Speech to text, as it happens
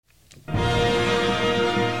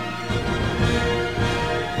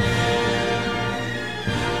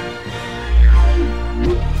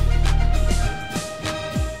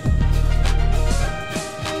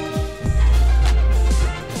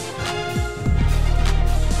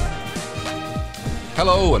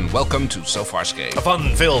Hello and welcome to So Farscape, A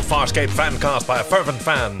fun-filled Farscape fancast by a fervent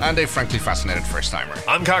fan. and a frankly fascinated first-timer.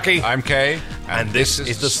 I'm Kaki. I'm Kay, and this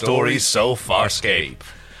is the story So Farscape.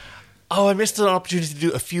 Oh, I missed an opportunity to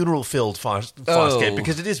do a funeral-filled Farscape,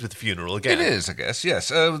 because it is with the funeral again. It is, I guess,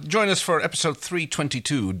 yes. Join us for episode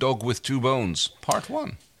 322, Dog with Two Bones, part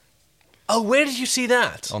 1, Oh, where did you see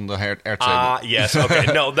that? on the airtable. Yes,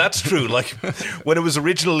 okay. No, that's true. Like, when it was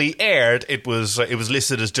originally aired, it was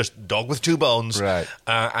listed as just Dog with Two Bones. Right.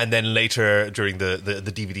 And then later, during the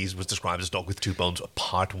DVDs, was described as Dog with Two Bones,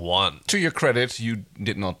 part 1. To your credit, you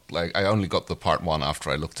did not, I only got the part 1 after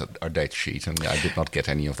I looked at our date sheet, and I did not get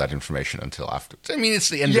any of that information until after. I mean, it's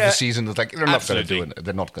the end of the season. It's like, they're not going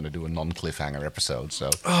to do a non-cliffhanger episode, so...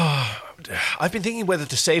 I've been thinking whether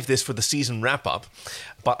to save this for the season wrap-up,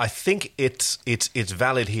 but I think it's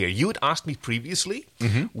valid here. You had asked me previously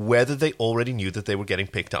whether they already knew that they were getting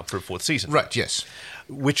picked up for a 4th season. Right, yes.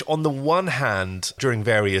 Which, on the one hand, during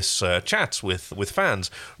various chats with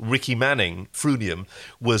fans, Ricky Manning, Frunium,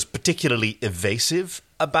 was particularly evasive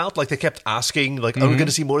about. Like, they kept asking, like, are we going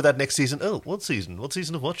to see more of that next season? Oh, what season? What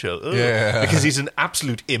season of what show? Oh. Yeah. Because he's an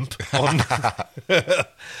absolute imp.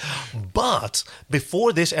 But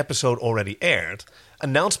before this episode already aired,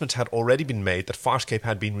 announcements had already been made that Farscape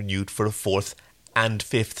had been renewed for a 4th and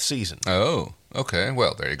 5th season. Oh, okay.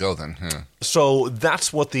 Well, there you go then. Yeah. So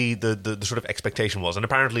that's what the sort of expectation was. And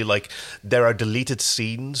apparently, like, there are deleted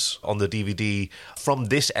scenes on the DVD from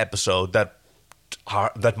this episode that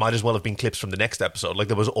might as well have been clips from the next episode. Like,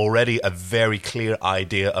 there was already a very clear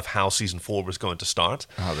idea of how season 4 was going to start.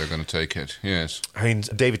 How they're going to take it, yes. I mean,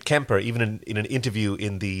 David Kemper, even in an interview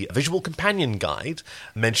in the Visual Companion Guide,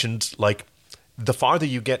 mentioned, like, the farther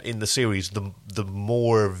you get in the series, the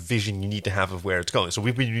more vision you need to have of where it's going. So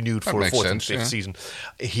we've been renewed for a 4th and 5th season.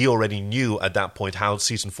 He already knew at that point how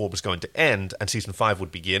season 4 was going to end and season 5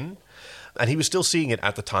 would begin. And he was still seeing it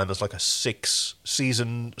at the time as like a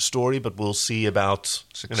 6-season story, but we'll see about...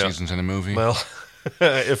 6 seasons in a movie. Well,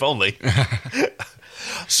 if only.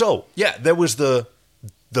 So, yeah, there was the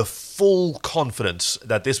full confidence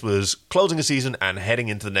that this was closing a season and heading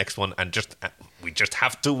into the next one, and we just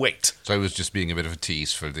have to wait. So it was just being a bit of a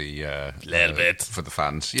tease for the... little bit. For the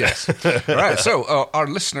fans, yes. Right, so our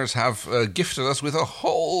listeners have gifted us with a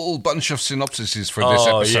whole bunch of synopsises for this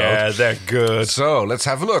episode. Oh, yeah, they're good. So, let's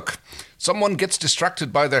have a look. Someone gets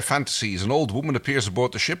distracted by their fantasies. An old woman appears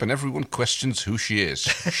aboard the ship and everyone questions who she is.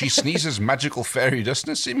 She sneezes magical fairy dust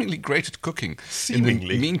and is seemingly great at cooking. Seemingly. In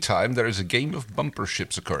the meantime, there is a game of bumper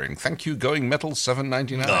ships occurring. Thank you, Going Metal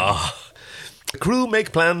 $7.99. The crew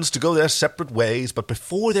make plans to go their separate ways, but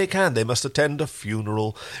before they can, they must attend a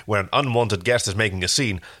funeral where an unwanted guest is making a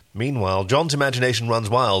scene. Meanwhile, John's imagination runs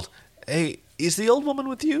wild. Hey, is the old woman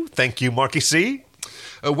with you? Thank you, Marky C.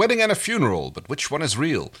 A wedding and a funeral, but which one is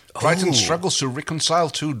real? Crichton struggles to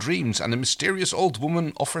reconcile 2 dreams, and a mysterious old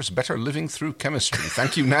woman offers better living through chemistry.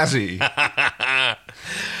 Thank you, Nazi.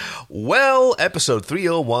 Well, episode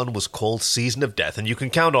 301 was called Season of Death, and you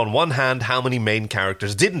can count on one hand how many main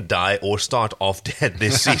characters didn't die or start off dead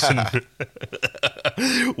this season.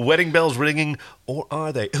 Wedding bells ringing, or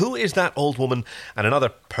are they? Who is that old woman? And another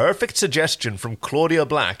perfect suggestion from Claudia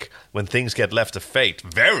Black, when things get left to fate.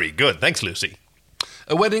 Very good. Thanks, Lucy.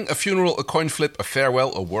 A wedding, a funeral, a coin flip, a farewell,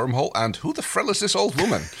 a wormhole, and who the frell is this old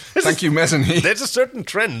woman? Thank you, Mezzanine. There's a certain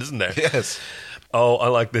trend, isn't there? Yes. Oh, I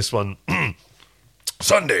like this one.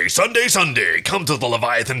 Sunday, Sunday, Sunday, come to the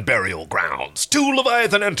Leviathan burial grounds. 2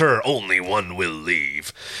 Leviathan enter, only 1 will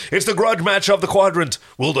leave. It's the grudge match of the quadrant.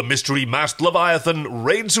 Will the mystery-masked Leviathan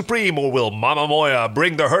reign supreme, or will Mama Moya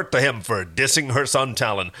bring the hurt to him for dissing her son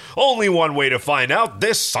Talon? Only one way to find out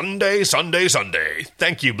this Sunday, Sunday, Sunday.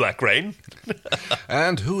 Thank you, Black Rain.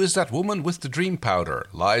 And who is that woman with the dream powder?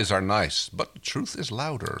 Lies are nice, but the truth is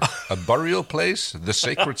louder. A burial place, the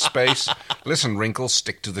sacred space. Listen, Wrinkles,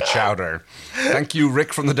 stick to the chowder. Thank you,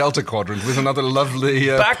 Rick from the Delta Quadrant, with another lovely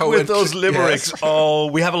Back poet. with those limericks. Yes. Oh,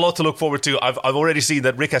 we have a lot to look forward to. I've already seen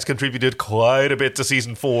that Rick has contributed quite a bit to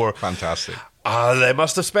season 4. Fantastic. They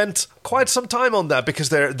must have spent quite some time on that, because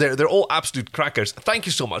they're all absolute crackers. Thank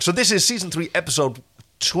you so much. So this is season 3, episode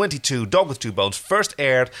 22, Dog with Two Bones, first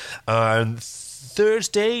aired on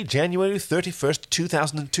Thursday, January 31st,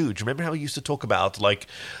 2002. Do you remember how we used to talk about, like,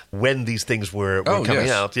 when these things were coming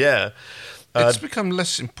out? Yeah. It's become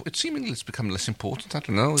less. It's become less important. I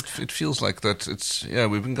don't know. It feels like that.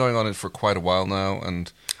 We've been going on it for quite a while now,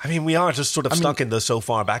 and I mean, we are just sort of stuck in the so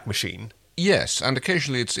far back machine. Yes, and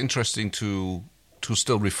occasionally it's interesting to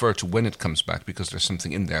still refer to when it comes back, because there's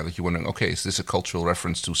something in there that you're wondering, okay, is this a cultural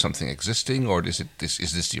reference to something existing, or is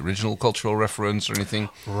this the original cultural reference or anything?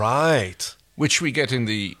 Right. Which we get in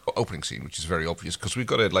the opening scene, which is very obvious, because we've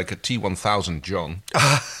got a T-1000 John.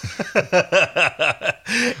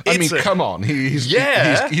 I mean, come on.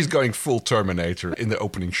 He's going full Terminator in the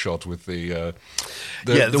opening shot with the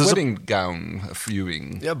wedding gown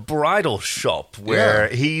viewing. Yeah, bridal shop where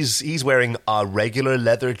he's wearing a regular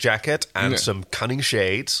leather jacket and some cunning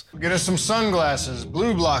shades. Get us some sunglasses,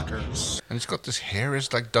 blue blockers. And he's got this hair is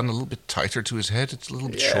done a little bit tighter to his head. It's a little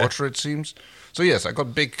bit shorter, it seems. So yes, I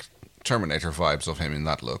got big Terminator vibes of him in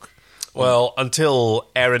that look. Well, until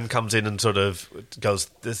Erin comes in and sort of goes,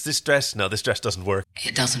 this dress? No, this dress doesn't work.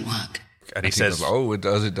 It doesn't work. And he says, "Oh, it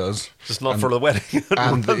does. Just not for the wedding."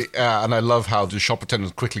 and I love how the shop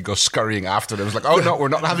attendant quickly goes scurrying after them. It's like, "Oh no, we're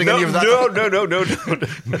not having any of that."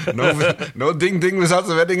 No ding ding without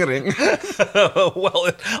the wedding ring. Well,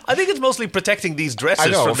 I think it's mostly protecting these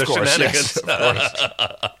dresses from the shenanigans.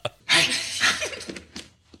 Yes,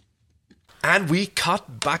 and we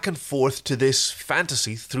cut back and forth to this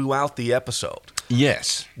fantasy throughout the episode.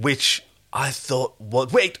 Yes, which I thought,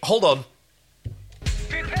 wait, hold on.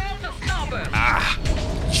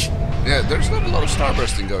 Yeah, there's not a lot of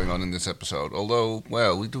starbursting going on in this episode, although,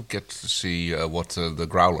 well, we do get to see what the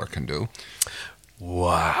Growler can do.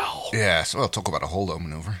 Wow. Yes, well, talk about a hold-on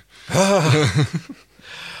maneuver.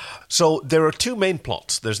 So there are two main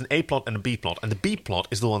plots. There's an A plot and a B plot, and the B plot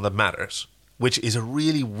is the one that matters, which is a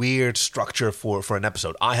really weird structure for an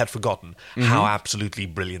episode. I had forgotten how absolutely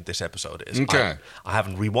brilliant this episode is. Okay. I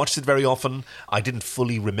haven't rewatched it very often. I didn't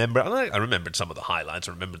fully remember. I remembered some of the highlights.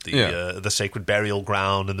 I remembered the sacred burial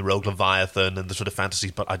ground and the rogue Leviathan and the sort of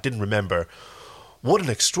fantasies, but I didn't remember what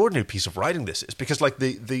an extraordinary piece of writing this is. Because like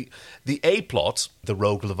the A plot, the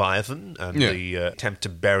rogue Leviathan and the attempt to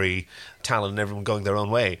bury Talon and everyone going their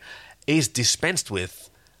own way, is dispensed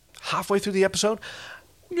with halfway through the episode.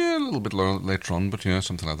 Yeah, a little bit later on, but yeah,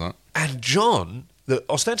 something like that. And John,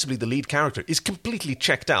 ostensibly the lead character, is completely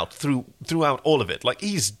checked out throughout all of it. Like,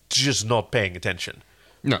 he's just not paying attention.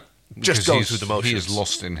 No. Just going through the motions. He is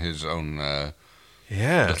lost in his own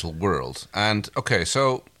little world. And, okay,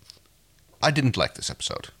 so I didn't like this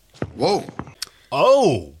episode. Whoa.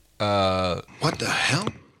 Oh. What the hell?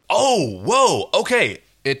 Oh, whoa, okay.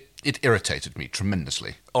 It irritated me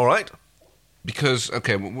tremendously. All right. Because,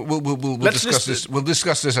 okay, we'll discuss this. We'll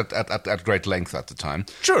discuss this at great length at the time.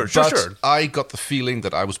 Sure. I got the feeling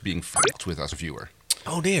that I was being fucked with as a viewer.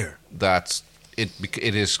 Oh dear. That it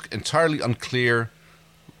is entirely unclear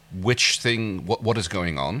which thing, what is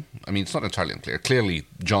going on. I mean, it's not entirely unclear. Clearly,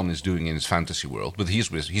 John is doing in his fantasy world, but he's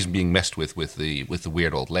being messed with the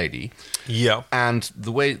weird old lady. Yeah. And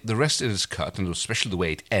the way the rest is cut, and especially the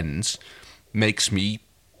way it ends, makes me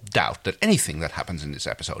doubt that anything that happens in this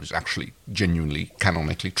episode is actually genuinely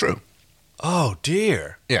canonically true. Oh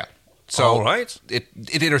dear. Yeah. So all right. It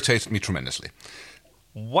irritated me tremendously.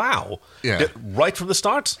 Wow. Yeah. Right from the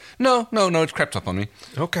start? No, it crept up on me.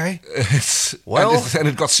 Okay. And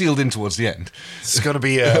it got sealed in towards the end. It's going to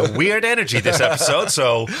be a weird energy this episode,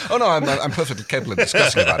 so... Oh no, I'm perfectly capable of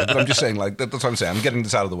discussing about it, but I'm just saying, like, that's what I'm saying. I'm getting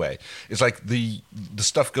this out of the way. It's like the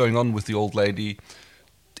stuff going on with the old lady,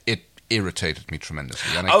 it irritated me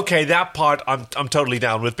tremendously. Okay, that part I'm totally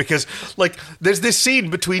down with, because like there's this scene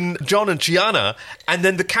between John and Chiana, and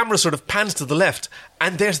then the camera sort of pans to the left,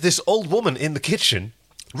 and there's this old woman in the kitchen.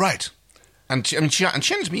 Right. And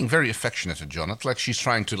Chiana's being very affectionate to John. It's like she's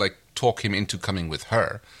trying to like talk him into coming with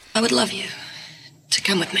her. I would love you to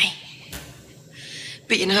come with me.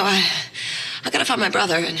 But you know, I gotta find my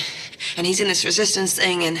brother, and he's in this resistance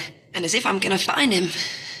thing, and as if I'm gonna find him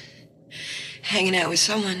hanging out with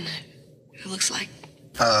someone who looks like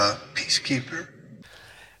peacekeeper.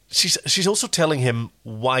 She's also telling him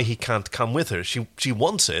why he can't come with her. She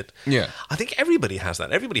wants it. Yeah. I think everybody has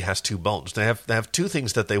that. Everybody has two bones. They have two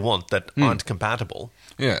things that they want that aren't compatible.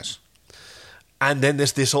 Yes. And then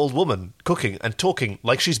there's this old woman cooking and talking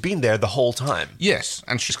like she's been there the whole time. Yes,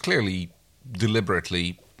 and she's clearly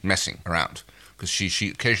deliberately messing around, because she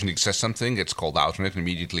occasionally says something, gets called out on it, and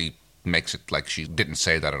immediately makes it like she didn't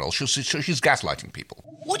say that at all. She's gaslighting people.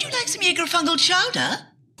 Would you like some Jägerfunkel chowder?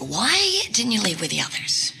 Why didn't you leave with the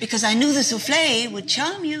others? Because I knew the souffle would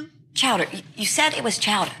charm you. Chowder. You said it was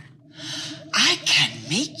chowder. I can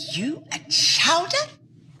make you a chowder?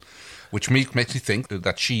 Which makes me think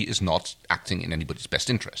that she is not acting in anybody's best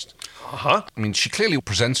interest. Uh-huh. I mean, she clearly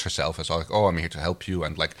presents herself as like, oh, I'm here to help you,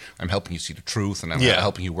 and like, I'm helping you see the truth, and I'm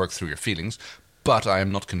helping you work through your feelings. but I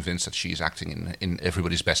am not convinced that she's acting in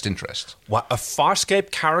everybody's best interest. What, a Farscape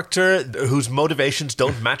character whose motivations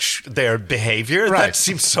don't match their behavior? Right. That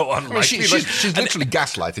seems so unlikely. She's literally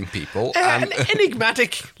gaslighting people. An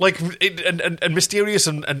enigmatic, and mysterious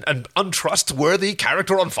and untrustworthy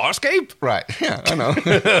character on Farscape? Right, yeah, I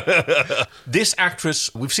know. This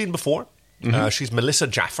actress we've seen before. She's Melissa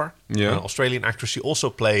Jaffer, Yeah. an Australian actress. She also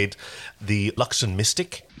played the Luxon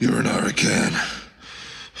Mystic. You're an Arcan.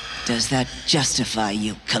 Does that justify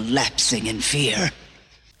you collapsing in fear?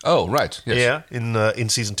 Oh, right, yes. Yeah, in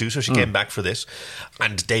season 2, so she came back for this.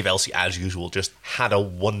 And Dave Elsey, as usual, just had a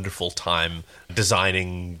wonderful time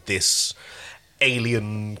designing this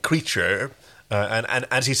alien creature. And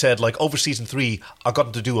as he said, like, over season 3, I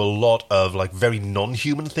got to do a lot of, like, very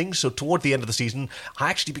non-human things. So toward the end of the season, I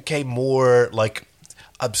actually became more, like,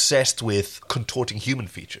 obsessed with contorting human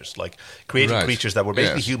features, like creating Right. creatures that were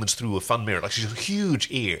basically Yes. humans through a fun mirror. Like, she's got huge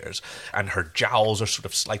ears, and her jowls are sort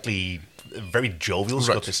of slightly very jovial. She's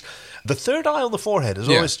got Right. this. The third eye on the forehead is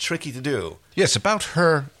Yeah. always tricky to do. Yes, about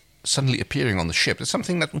her suddenly appearing on the ship. It's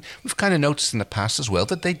something that we've kind of noticed in the past as well,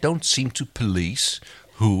 that they don't seem to police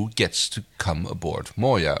who gets to come aboard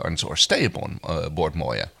Moya or stay aboard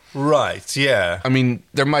Moya. Right, yeah. I mean,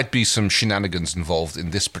 there might be some shenanigans involved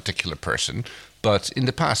in this particular person, but in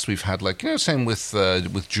the past we've had, like, same with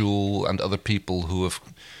Jewel and other people who have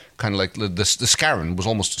kind of like the Scarron was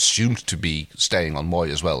almost assumed to be staying on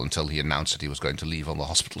Moya as well until he announced that he was going to leave on the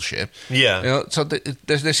hospital ship. Yeah. So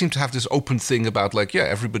they seem to have this open thing about, like,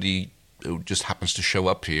 everybody who just happens to show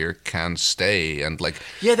up here can stay, and like,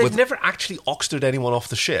 Yeah, they've never actually oxtered anyone off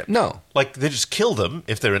the ship. No. Like, they just kill them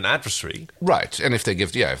if they're an adversary. right, and if they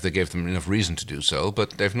gave them enough reason to do so,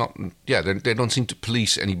 but they've not. Yeah, they don't seem to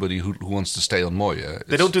police anybody who wants to stay on Moya.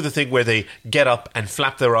 They don't do the thing where they get up and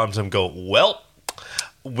flap their arms and go, well,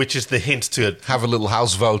 which is the hint to... have a little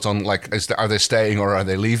house vote on, like, are they staying or are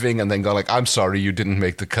they leaving, and then go like, I'm sorry, you didn't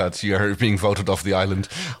make the cut, you're being voted off the island.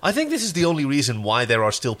 I think this is the only reason why there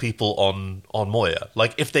are still people on Moya.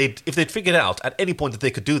 Like, if they'd figured out at any point that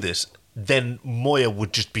they could do this, then Moya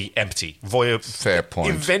would just be empty. Fair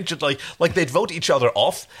point. Eventually, like they'd vote each other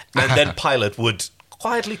off, and then Pilot would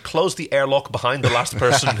quietly close the airlock behind the last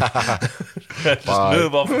person. Just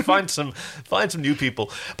move off and find some new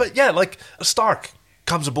people. But yeah, like, Stark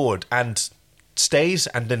comes aboard and stays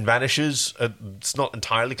and then vanishes. It's not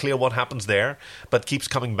entirely clear what happens there, but keeps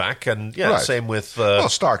coming back. And yeah, Right. same with... Well,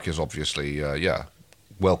 Stark is obviously,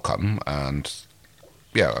 welcome, and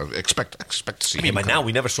expect to see I mean, him by come. now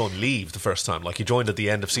we never saw him leave the first time. Like, he joined at the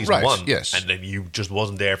end of season Right, 1, yes. and then you just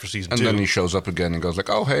wasn't there for season And 2. then he shows up again and goes like,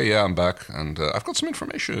 oh, hey, yeah, I'm back, and I've got some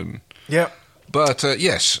information. Yeah. But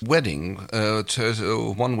yes, wedding,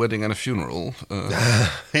 one wedding and a funeral.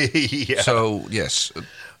 Yeah. So yes,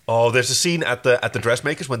 Oh, there's a scene at the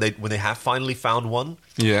dressmakers when they have finally found one.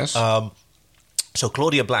 yes. So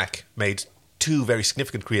Claudia Black made 2 very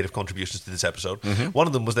significant creative contributions to this episode. One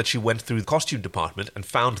of them was that she went through the costume department and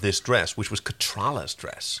found this dress, which was Katrala's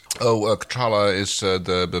dress. Katrala is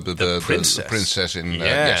the princess. princess in.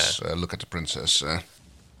 Yeah. Yes, look at the princess.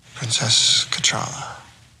 Princess Katrala.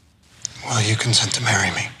 Will you consent to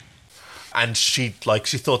marry me? And she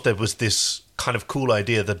thought there was this kind of cool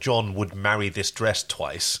idea that John would marry this dress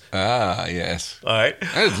twice. Yes. All right.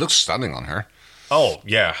 And it looks stunning on her. Oh,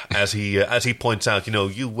 yeah. As he points out,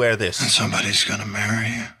 you wear this. Somebody's gonna marry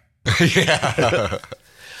you. Yeah.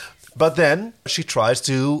 But then she tries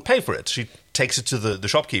to pay for it. She takes it to the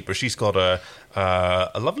shopkeeper. She's got a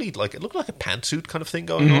lovely, like, it looked like a pantsuit kind of thing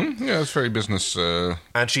going on. Yeah, it's very business.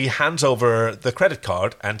 And she hands over the credit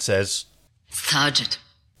card and says, Sergeant.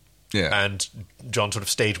 Yeah. and John sort of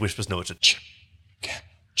stage whispers, no, it's a ch.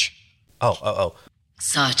 Ch. Oh.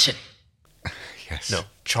 Sergeant. Yes. No,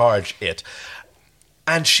 charge it.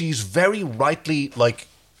 And she's very rightly, like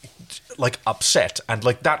upset, and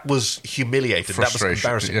like that was humiliated. That was Frustration,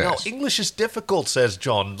 embarrassing. yes. No, English is difficult, says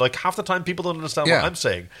John. Like, half the time people don't understand Yeah. what I'm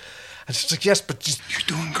saying. And she's like, yes, but just...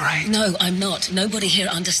 You're doing great. No, I'm not. Nobody here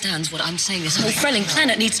understands what I'm saying. This whole Frelling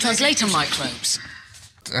planet needs translator microbes.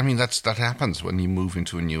 I mean, that happens when you move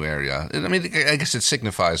into a new area. I mean, I guess it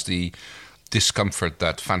signifies the discomfort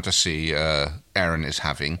that fantasy Aaron is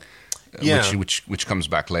having. Yeah. Which comes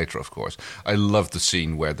back later, of course. I love the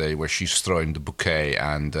scene where she's throwing the bouquet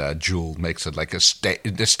and Jewel makes it like a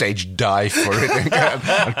stage dive for it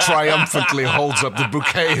and triumphantly holds up the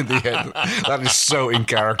bouquet in the end. That is so in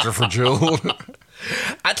character for Jewel.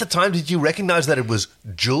 At the time, did you recognise that it was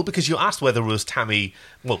Jewel? Because you asked whether it was Tammy...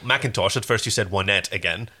 Well, McIntosh. At first you said Wynette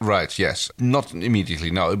again. Right, yes. Not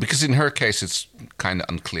immediately, no. Because in her case, it's kind of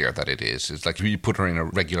unclear that it is. It's like you put her in a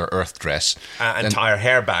regular Earth dress. And tie her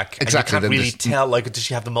hair back. Exactly. And you can't really tell, like, does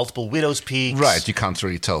she have the multiple widow's peaks? Right, you can't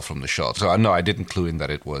really tell from the shot. So, no, I didn't clue in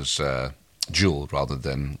that it was Jewel rather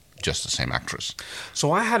than just the same actress.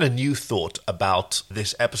 So I had a new thought about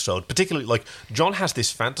this episode, particularly, like, John has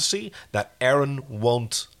this fantasy that Erin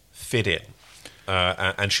won't fit in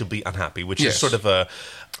and she'll be unhappy, which is sort of a...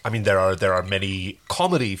 I mean, there are many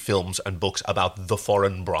comedy films and books about the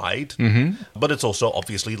foreign bride, but it's also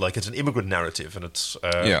obviously like it's an immigrant narrative, and it's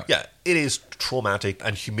it is traumatic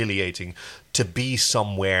and humiliating to be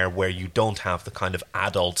somewhere where you don't have the kind of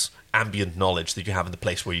adult ambient knowledge that you have in the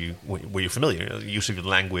place where you're familiar, use of the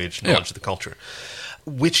language, knowledge of the culture,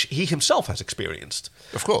 which he himself has experienced,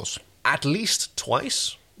 of course, at least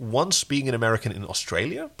twice. Once being an American in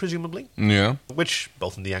Australia, presumably. Yeah. Which,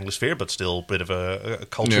 both in the Anglosphere, but still a bit of a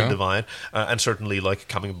culture divide. And certainly, like,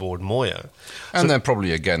 coming aboard Moya. And then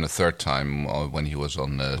probably again a third time when he was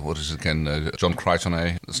on, what is it again, John Crichton,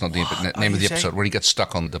 eh? That's not the name of the episode, where he gets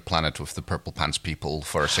stuck on the planet with the Purple Pants people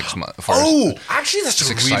for 6 months. Actually, that's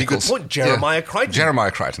a really good point. Jeremiah Crichton. Jeremiah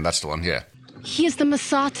Crichton, that's the one, yeah. He is the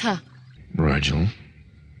Masata. Rigel?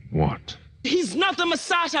 What? He's not the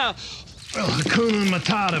Masata! Well, Hakuna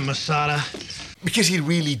Matata, Masada. Because he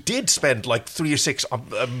really did spend like 3 or 6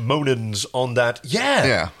 monans on that.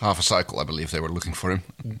 Yeah, half a cycle, I believe they were looking for him.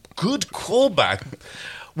 Good callback.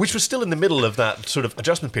 Which was still in the middle of that sort of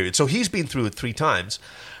adjustment period. So he's been through it 3 times.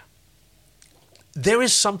 There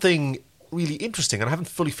is something really interesting, and I haven't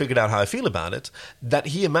fully figured out how I feel about it, that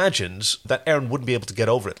he imagines that Erin wouldn't be able to get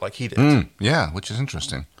over it like he did. Yeah, which is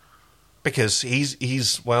interesting. Because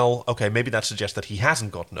he's well, okay, maybe that suggests that he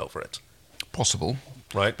hasn't gotten over it. Possible.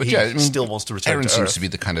 Right, but he still wants to return Erin to Earth. seems to be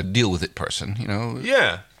the kind of deal-with-it person, you know?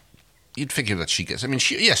 Yeah. You'd figure that she gets... I mean,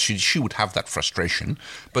 she would have that frustration,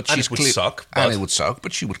 but and she's... it would suck. And it would suck,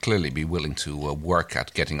 but she would clearly be willing to work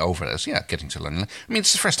at getting over this. Yeah, getting to learn... I mean,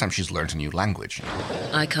 it's the first time she's learned a new language.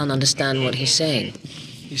 I can't understand what he's saying.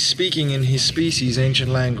 He's speaking in his species'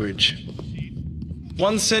 ancient language.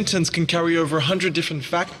 One sentence can carry over 100 different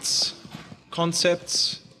facts,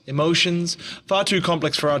 concepts, emotions, far too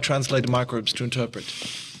complex for our translated microbes to interpret.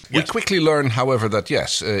 We quickly learn, however, that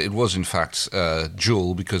yes, it was in fact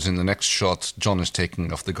Jewel, because in the next shot, John is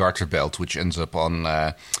taking off the garter belt, which ends up on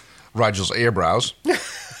Rigel's eyebrows,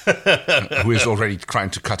 who is already trying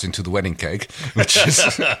to cut into the wedding cake, which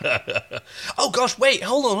is... Oh gosh, wait,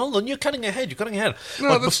 hold on, you're cutting ahead.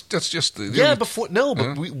 No, that's just...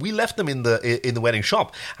 But we left them in the wedding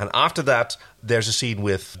shop, and after that, there's a scene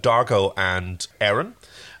with Dargo and Erin,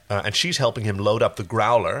 and she's helping him load up the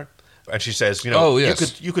growler. And she says, you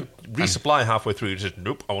could resupply halfway through. He says,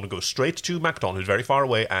 nope, I want to go straight to Macton, who's very far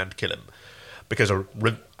away, and kill him. Because,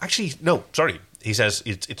 he says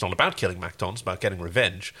it's not about killing Macton, it's about getting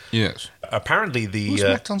revenge. Yes. Apparently Who's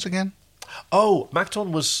Macton's again? Oh,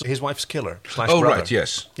 Macton was his wife's killer / brother. Oh, right,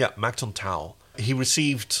 yes. Yeah, Macton Tau. He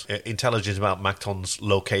received intelligence about Macton's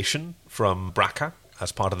location from Braca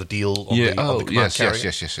as part of the deal on the command carrier.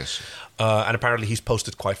 Yes. And apparently he's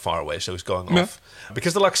posted quite far away, so he's going off.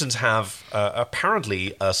 Because the Luxons have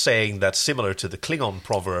apparently a saying that's similar to the Klingon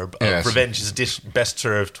proverb of revenge is a dish best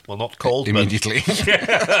served, well, not cold, immediately.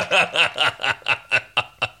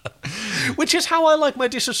 Which is how I like my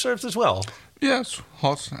dishes served as well. Yes,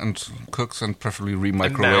 hot and cooked and preferably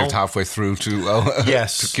re-microwaved halfway through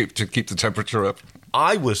to keep the temperature up.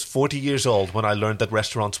 I was 40 years old when I learned that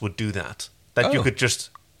restaurants would do that. That you could just...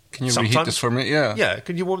 Can you reheat this for me? Yeah. Yeah,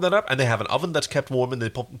 can you warm that up? And they have an oven that's kept warm and they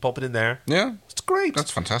pop it in there. Yeah. It's great.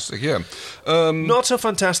 That's fantastic, yeah. Not so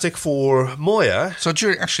fantastic for Moya. So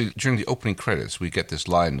during the opening credits, we get this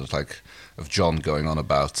line of John going on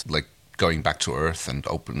about going back to Earth and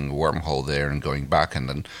opening a wormhole there and going back,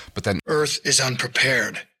 but then Earth is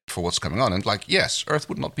unprepared for what's coming on. And yes, Earth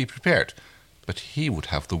would not be prepared, but he would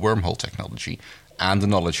have the wormhole technology and the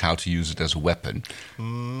knowledge how to use it as a weapon.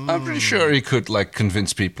 I'm pretty sure he could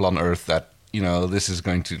convince people on Earth that this is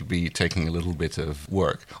going to be taking a little bit of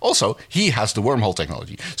work. Also, he has the wormhole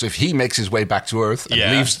technology. So if he makes his way back to Earth and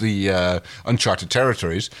leaves the uncharted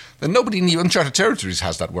territories, then nobody in the uncharted territories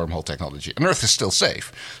has that wormhole technology. And Earth is still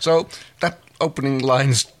safe. So that opening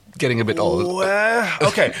line's getting a bit old.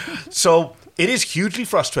 Okay, so it is hugely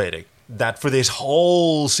frustrating that for this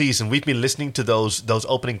whole season we've been listening to those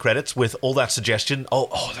opening credits with all that suggestion.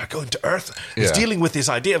 Oh, they're going to Earth. He's dealing with this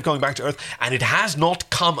idea of going back to Earth, and it has not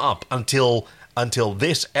come up until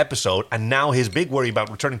this episode. And now his big worry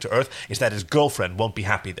about returning to Earth is that his girlfriend won't be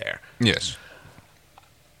happy there. Yes.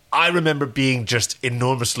 I remember being just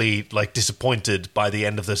enormously disappointed by the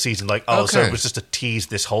end of the season. So it was just a tease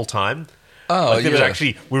this whole time. Oh, like, there was yeah.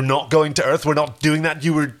 actually, we're not going to Earth, we're not doing that.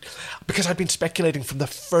 Because I'd been speculating from the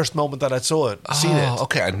first moment that I seen it.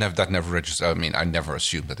 Okay, that never registered. I mean, I never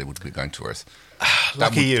assumed that they would be going to Earth.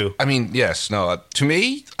 Lucky you. I mean, yes, no. To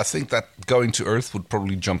me, I think that going to Earth would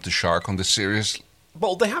probably jump the shark on this series.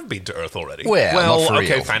 Well, they have been to Earth already. Well, not for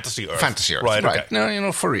okay, real. Fantasy Earth. Fantasy Earth, right? Okay.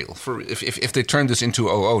 No, for real. If they turn this into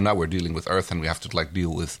now we're dealing with Earth and we have to like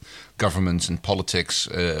deal with governments and politics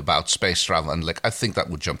about space travel, and like I think that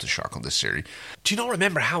would jump the shark on this series. Do you not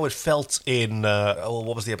remember how it felt in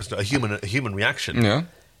what was the episode? A Human Reaction. Yeah.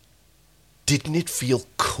 Didn't it feel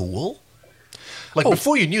cool? Like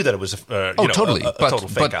before you knew that it was totally. a total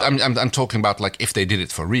fake but out. I'm talking about like if they did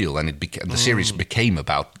it for real and the series became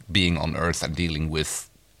about being on Earth and dealing with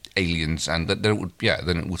aliens, and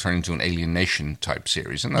then it would turn into an Alien Nation type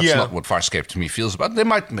series, and that's not what Farscape to me feels about. They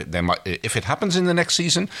might if it happens in the next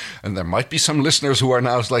season, and there might be some listeners who are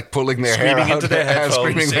now like pulling their hair out into their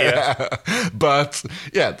headphones, screaming but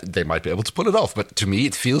they might be able to pull it off. But to me,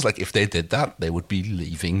 it feels like if they did that, they would be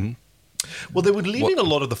leaving. Well, they would leaving a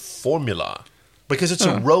lot of the formula. Because it's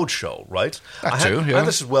a road show, right? I had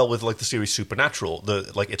this as well with like the series Supernatural.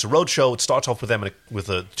 It's a road show. It starts off with them with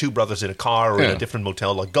two brothers in a car or in a different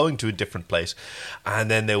motel, like going to a different place.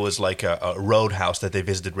 And then there was like a roadhouse that they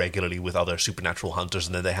visited regularly with other supernatural hunters.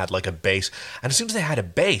 And then they had like a base. And as soon as they had a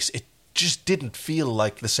base, it just didn't feel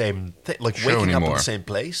like the same thing, like show waking anymore. up in the same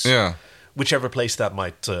place. Yeah, whichever place that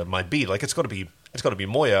might be. Like it's got to be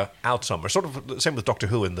Moya out somewhere. Sort of the same with Doctor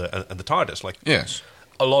Who and the TARDIS. Like yes,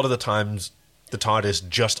 a lot of the times the TARDIS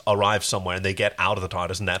just arrives somewhere and they get out of the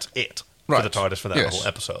TARDIS and that's it for the TARDIS for that whole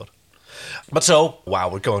episode. But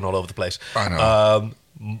we're going all over the place. I know.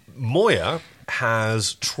 Moya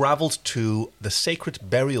has travelled to the sacred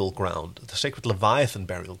burial ground, the sacred Leviathan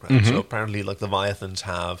burial ground. So apparently, like, Leviathans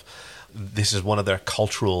have... This is one of their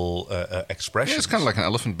cultural expressions. Yeah, it's kind of like an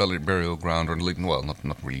elephant burial ground, or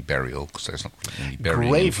not really burial, because there's not really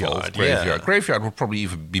burying Graveyard, involved. Graveyard would probably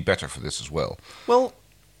even be better for this as well. Well,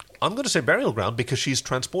 I'm going to say burial ground because she's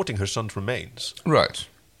transporting her son's remains. Right.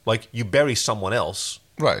 Like, you bury someone else.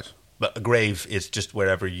 Right. But a grave is just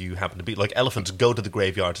wherever you happen to be. Like, elephants go to the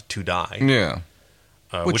graveyard to die. Yeah.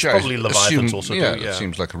 Which probably Leviathans also do. Yeah, it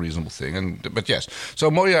seems like a reasonable thing. But yes.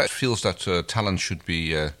 So Moya feels that Talon should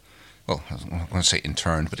be... I'm not going to say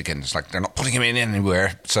interned, but again, it's like they're not putting him in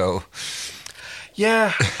anywhere, so...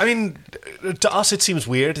 Yeah, I mean, to us it seems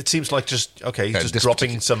weird. It seems like just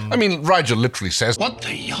dropping some... I mean, Rigel literally says... What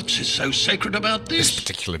the yachts is so sacred about this? This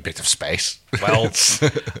particular bit of space. Well,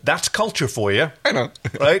 that's culture for you. I know.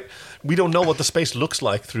 Right? We don't know what the space looks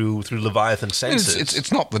like through Leviathan senses.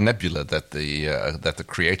 It's not the nebula that the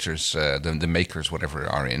creators, the makers, whatever,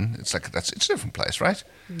 are in. It's like it's a different place, right?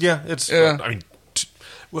 Yeah, it's... I mean...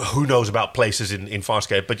 Well, who knows about places in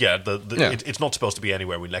Farscape, but it's not supposed to be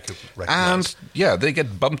anywhere we recognize. And they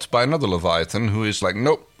get bumped by another Leviathan who is like,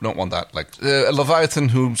 nope, don't want that. Like a Leviathan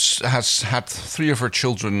who has had 3 of her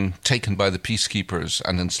children taken by the peacekeepers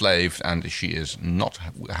and enslaved, and she is not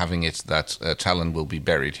having it that Talon will be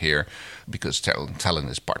buried here because Talon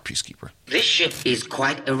is part peacekeeper. This ship is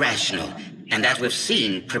quite irrational, and as we've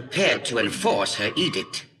seen, prepared to enforce her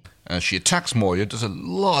edict. She attacks Moya, does a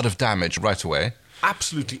lot of damage right away.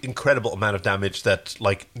 Absolutely incredible amount of damage that,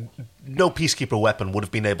 like, no peacekeeper weapon would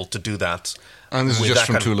have been able to do that. And this is just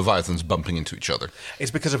from 2 Leviathans bumping into each other.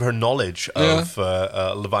 It's because of her knowledge of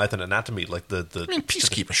Leviathan anatomy. Like I mean,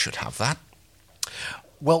 peacekeepers should have that.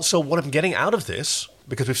 Well, so what I'm getting out of this,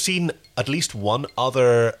 because we've seen at least one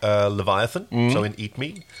other Leviathan, so in Eat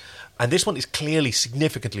Me, and this one is clearly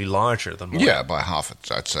significantly larger than Moya. Yeah, by half,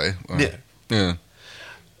 I'd say. Yeah.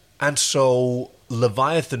 And so...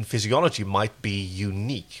 Leviathan physiology might be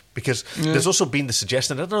unique because there's also been the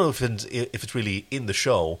suggestion, I don't know if it's really in the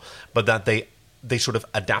show, but that they sort of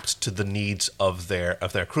adapt to the needs of their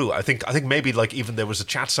crew. I think maybe like even there was a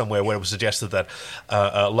chat somewhere where it was suggested that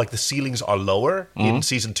like the ceilings are lower in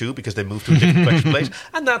season 2 because they moved to a different place,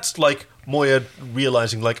 and that's like Moya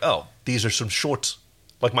realizing like, oh, these are some short,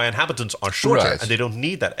 like my inhabitants are shorter and they don't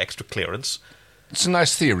need that extra clearance. It's a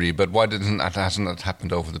nice theory, but why hasn't that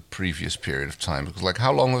happened over the previous period of time? Because, like,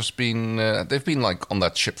 how long has been... they've been, like, on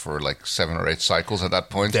that ship for, like, 7 or 8 cycles at that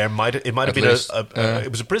point. It might have been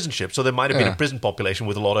it was a prison ship, so there might have been a prison population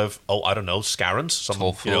with a lot of, Scarans,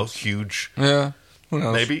 some, huge... Yeah, who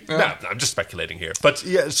knows? Maybe. Yeah. No, I'm just speculating here. But,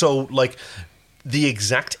 yeah, so, like... The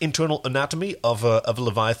exact internal anatomy of a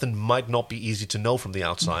Leviathan might not be easy to know from the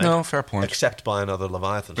outside. No, fair point. Except by another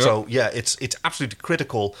Leviathan. Yeah. So, yeah, it's absolutely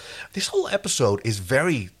critical. This whole episode is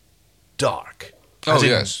very dark.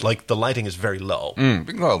 Yes. Like, the lighting is very low.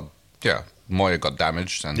 Well, yeah, Moya got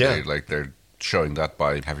damaged, and they're showing that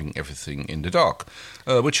by having everything in the dark,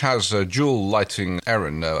 which has Jewel lighting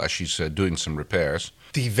Eren as she's doing some repairs.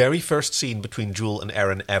 The very first scene between Jewel and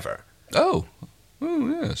Eren ever. Oh,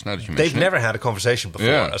 yes, now that you mention They've it. never had a conversation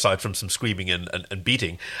before, aside from some screaming and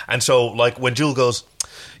beating. And so, like, when Jewel goes...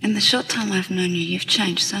 In the short time I've known you, you've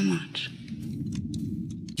changed so much.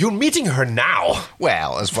 You're meeting her now.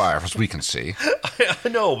 Well, as far as we can see. I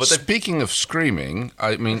know, but... Speaking of screaming,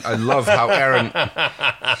 I mean, I love how Eren...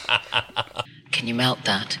 Can you melt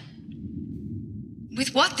that?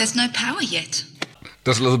 With what? There's no power yet.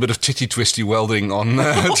 Does a little bit of titty-twisty welding on...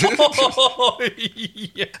 yeah. And she just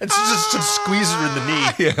squeezes her in the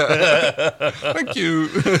knee. Yeah. Thank you.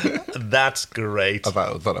 That's great. I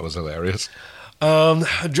thought that was hilarious.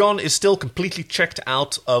 John is still completely checked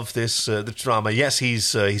out of this the drama. Yes,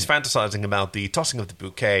 he's fantasizing about the tossing of the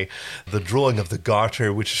bouquet, the drawing of the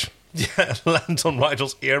garter, which lands on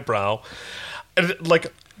Rigel's earbrow. And,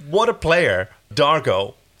 like, what a player,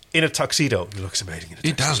 Dargo, in a tuxedo. He looks amazing in a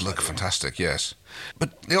tuxedo. He does look fantastic, yes. But,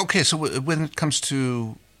 okay, so when it comes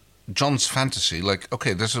to John's fantasy, like,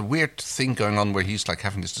 okay, there's a weird thing going on where he's, like,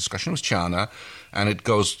 having this discussion with Chiana, and it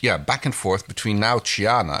goes, back and forth between now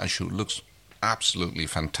Chiana, who looks... absolutely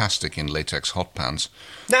fantastic in latex hot pants.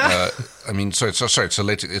 I mean, it's a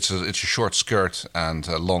short skirt and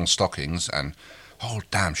long stockings, and oh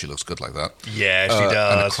damn, she looks good like that. Yeah, she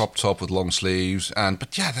does. And a crop top with long sleeves,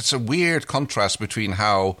 but that's a weird contrast between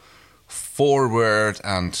how forward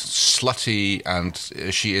and slutty and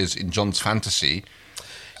she is in John's fantasy,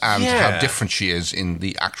 and how different she is in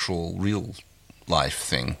the actual real life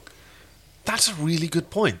thing. That's a really good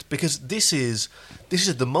point, because this is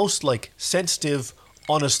the most, like, sensitive,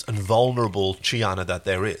 honest, and vulnerable Chiana that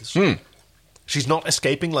there is. She's not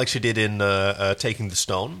escaping like she did in Taking the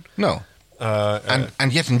Stone. No.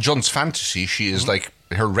 And yet in John's fantasy, she is like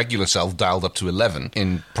her regular self dialed up to 11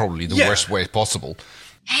 in probably the worst way possible.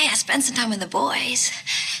 Hey, I spent some time with the boys.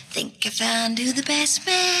 Think I found who the best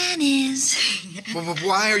man is. Well,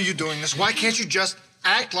 why are you doing this? Why can't you just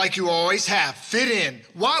act like you always have? Fit in.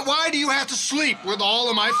 Why do you have to sleep with all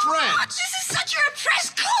of my friends? This is such a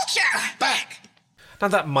repressed culture. Back. Now,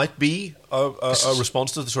 that might be a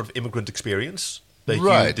response to the sort of immigrant experience that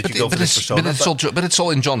right. you go for this persona. But it's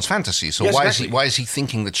all in John's fantasy, so yes, why exactly. is he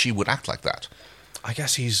thinking that she would act like that? I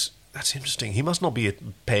guess that's interesting. He must not be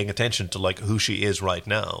paying attention to, like, who she is right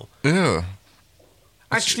now. Yeah.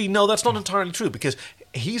 Actually, no, that's not entirely true, because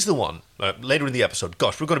he's the one, later in the episode,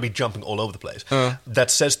 gosh, we're going to be jumping all over the place, that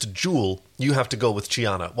says to Jewel, you have to go with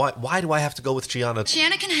Chiana. Why do I have to go with Chiana?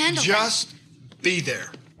 Chiana can handle Just be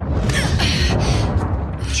there.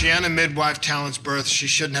 Chiana midwife Talon's birth. She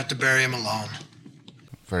shouldn't have to bury him alone.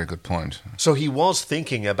 Very good point. So he was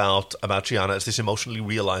thinking about Chiana as this emotionally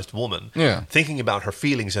realized woman, thinking about her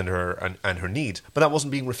feelings and her needs, but that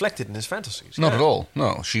wasn't being reflected in his fantasies. Not at all.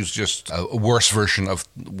 No, she's just a worse version of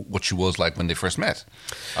what she was like when they first met,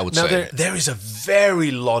 I would say. Now, there is a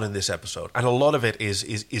very lot in this episode, and a lot of it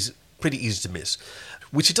is pretty easy to miss,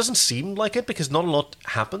 which it doesn't seem like it, because not a lot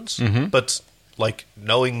happens, but, like,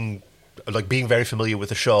 knowing... like being very familiar with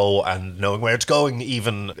the show and knowing where it's going,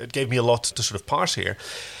 even, it gave me a lot to sort of parse here.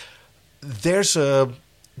 There's a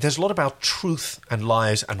lot about truth and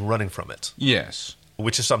lies and running from it. Yes.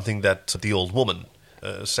 Which is something that the old woman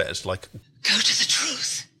says, like... Go to the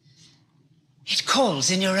truth. It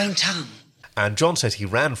calls in your own tongue. And John says he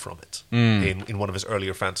ran from it in one of his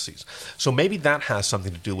earlier fantasies. So maybe that has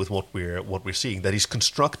something to do with what we're seeing, that he's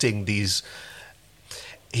constructing these...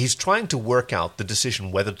 He's trying to work out the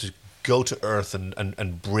decision whether to go to Earth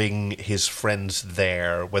and bring his friends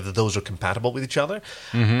there, whether those are compatible with each other.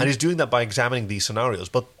 And he's doing that by examining these scenarios.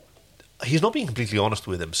 But he's not being completely honest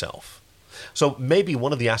with himself. So maybe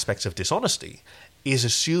one of the aspects of dishonesty is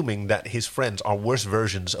assuming that his friends are worse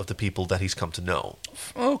versions of the people that he's come to know.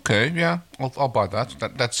 Okay, yeah, I'll buy that.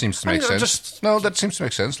 That seems to make sense. That seems to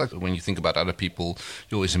make sense. Like, when you think about other people,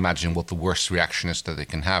 you always imagine what the worst reaction is that they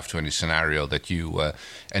can have to any scenario that you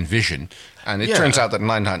envision. And it turns out that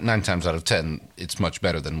nine times out of 10, it's much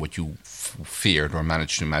better than what you feared or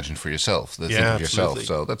managed to imagine for yourself. Think of yourself.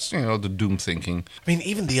 So that's, the doom thinking. I mean,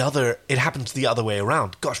 even it happens the other way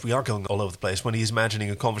around. Gosh, we are going all over the place. When he's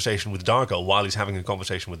imagining a conversation with Dargo while he's having a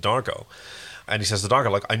conversation with Dargo. And he says to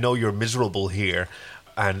Dargo, like, I know you're miserable here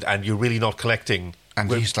and you're really not collecting...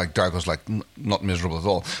 And he's like, Dargo's like, not miserable at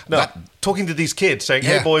all. No, talking to these kids, saying,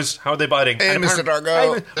 hey, boys, how are they biting? Hey, Mr.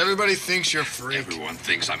 Dargo. Everybody thinks you're a freak. Everyone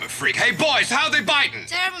thinks I'm a freak. Hey, boys, how are they biting?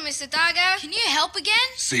 Terrible, Mr. Dargo. Can you help again?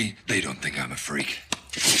 See, they don't think I'm a freak.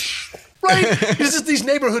 Right? This is these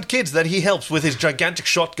neighborhood kids that he helps with his gigantic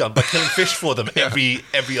shotgun by killing fish for them every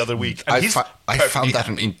other week. And I found that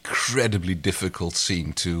an incredibly difficult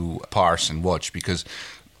scene to parse and watch because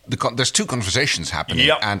there's two conversations happening,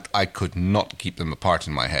 and I could not keep them apart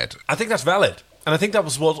in my head. I think that's valid. And I think that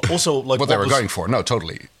was also like what they were going for. No,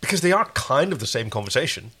 totally. Because they are kind of the same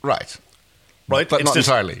conversation. Right. Right? But not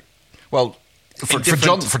entirely. Well, for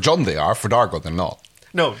John they are. For Dargo, they're not.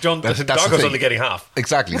 No, John. Dargo's only getting half.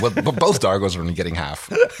 Exactly. Well, but both Dargos are only getting half.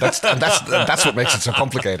 That's what makes it so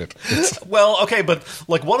complicated. Well, okay, but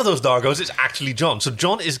like one of those Dargos is actually John. So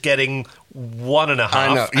John is getting 1.5.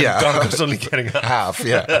 I know. Yeah. And Dargo's only getting half.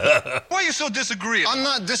 Yeah. Why are you so disagreeable? I'm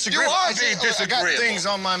not disagreeable. You are being disagreeable. I got things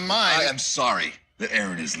on my mind. I am sorry that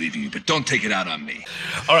Aaron is leaving you, but don't take it out on me.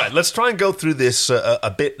 All right, let's try and go through this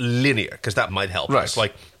a bit linear because that might help. Right. It's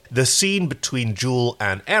like the scene between Jewel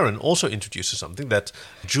and Aaron also introduces something that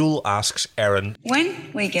Jewel asks Aaron.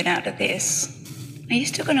 When we get out of this, are you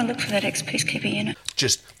still going to look for that ex-peacekeeper unit?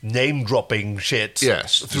 Just name-dropping shit.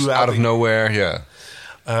 Yes, throughout out of nowhere, yeah.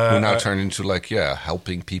 Who now turned into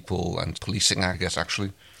helping people and policing, I guess,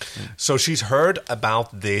 actually. So she's heard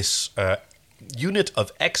about this unit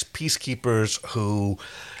of ex-peacekeepers who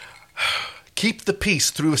keep the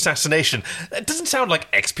peace through assassination. It doesn't sound like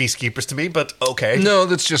ex-peacekeepers to me, but okay. No,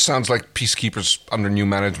 that just sounds like peacekeepers under new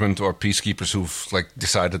management or peacekeepers who've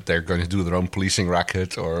decided they're going to do their own policing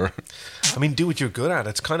racket or... I mean, do what you're good at.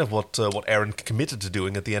 It's kind of what Aaron committed to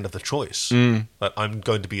doing at the end of The Choice. That I'm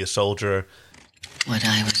going to be a soldier. What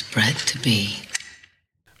I was bred to be.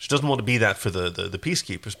 She doesn't want to be that for the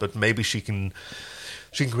peacekeepers, but maybe she can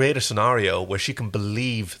create a scenario where she can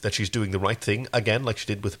believe that she's doing the right thing, again, like she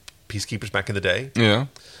did with peacekeepers back in the day. Yeah.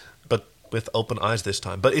 But with open eyes this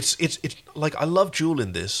time. But it's like, I love Jewel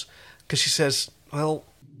in this, because she says, well...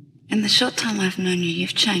 In the short time I've known you,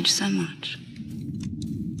 you've changed so much.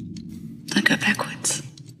 Don't go backwards.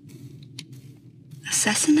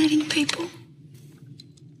 Assassinating people?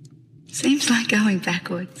 Seems like going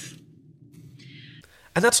backwards.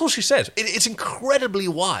 And that's all she says. It's incredibly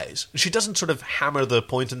wise. She doesn't sort of hammer the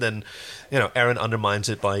point and then, Aaron undermines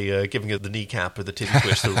it by giving it the kneecap or the titty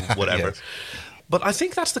twist or whatever. Yes. But I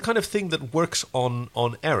think that's the kind of thing that works on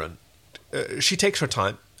Aaron. She takes her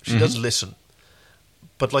time. She does listen.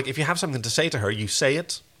 But if you have something to say to her, you say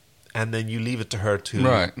it, and then you leave it to her to...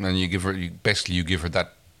 Right, and you give her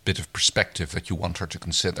that bit of perspective that you want her to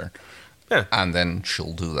consider. Yeah. And then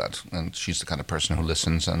she'll do that. And she's the kind of person who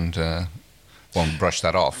listens and... won't brush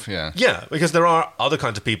that off, yeah. Yeah, because there are other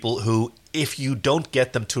kinds of people who, if you don't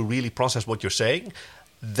get them to really process what you're saying,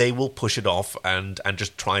 they will push it off and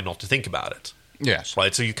just try not to think about it. Yes.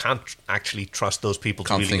 Right, so you can't actually trust those people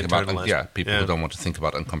to really internalize. People who don't want to think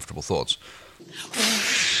about uncomfortable thoughts.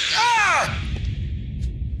 Ah!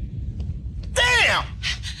 Damn!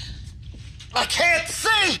 I can't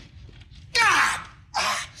see! God!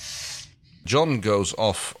 John goes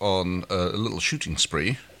off on a little shooting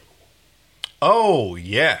spree. Oh,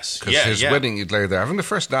 yes. Because his wedding, they're having the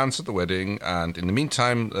first dance at the wedding, and in the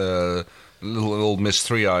meantime, little old Miss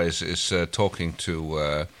Three Eyes is talking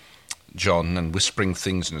to John and whispering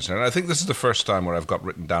things in his ear. And I think this is the first time where I've got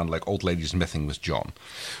written down, old ladies mything with John.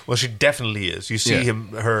 Well, she definitely is. You see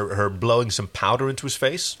her blowing some powder into his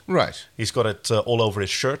face. Right. He's got it all over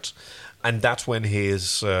his shirt. And that's when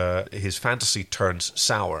his fantasy turns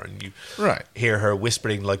sour, and you hear her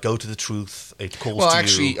whispering, "Go to the truth. It calls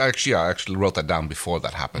to you." I actually wrote that down before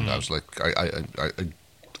that happened. I was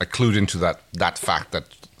I clued into that fact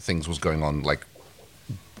that things was going on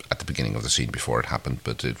at the beginning of the scene before it happened,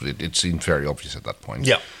 but it seemed very obvious at that point.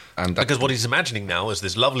 Yeah. And because what he's imagining now is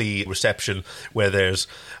this lovely reception where there's,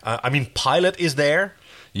 Pilot is there.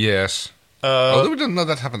 Yes. We don't know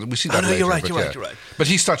that happened. We see that later. You're right. But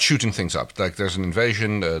he starts shooting things up. There's an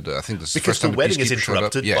invasion. I think this is because the the wedding is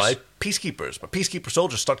interrupted by peacekeepers. But peacekeeper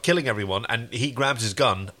soldiers start killing everyone, and he grabs his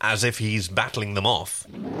gun as if he's battling them off.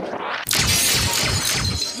 No!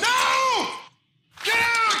 Get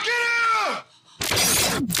out! Get out!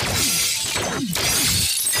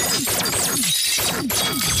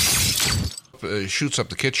 Shoots up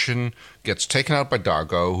the kitchen, gets taken out by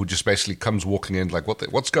Dargo, who just basically comes walking in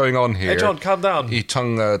what's going on here? Hey, John, calm down. He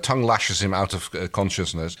tongue lashes him out of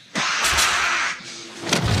consciousness.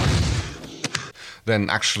 Then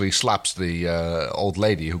actually slaps the old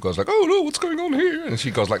lady who goes oh no, what's going on here? And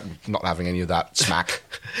she goes not having any of that smack.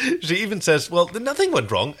 She even says, well, nothing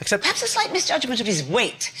went wrong, except... Perhaps a slight misjudgment of his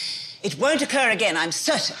weight. It won't occur again, I'm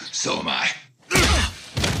certain. So am I.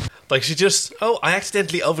 She just, I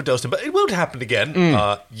accidentally overdosed him, but it won't happen again.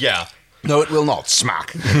 Yeah. No, it will not.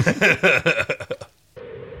 Smack.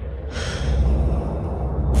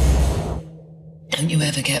 Don't you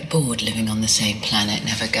ever get bored living on the same planet,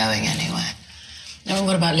 never going anywhere? No, and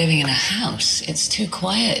what about living in a house? It's too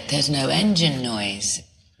quiet. There's no engine noise.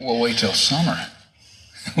 Well, wait till summer,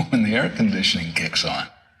 when the air conditioning kicks on.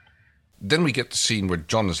 Then we get the scene where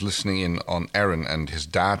John is listening in on Erin and his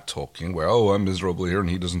dad talking, where, I'm miserable here and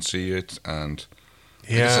he doesn't see it. And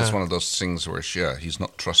I guess that's one of those things where, he's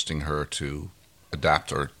not trusting her to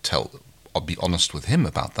adapt or be honest with him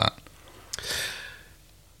about that.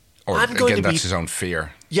 Or again, that's his own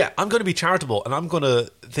fear. Yeah, I'm going to be charitable, and I'm going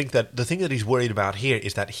to think that the thing that he's worried about here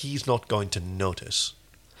is that he's not going to notice.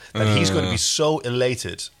 That he's going to be so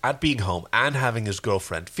elated at being home and having his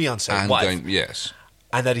girlfriend, fiancé, wife. Yes.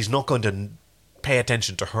 And that he's not going to pay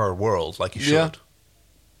attention to her world like he should.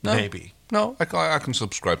 No. Maybe. No, I can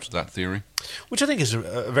subscribe to that theory. Which I think is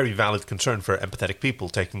a very valid concern for empathetic people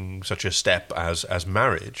taking such a step as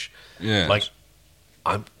marriage. Yeah.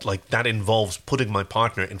 That involves putting my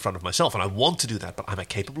partner in front of myself, and I want to do that, but am I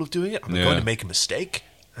capable of doing it? Am I going to make a mistake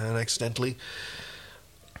accidentally?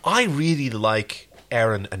 I really like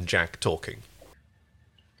Erin and Jack talking.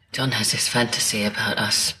 John has this fantasy about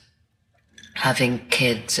us having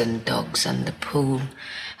kids and dogs and the pool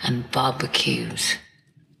and barbecues.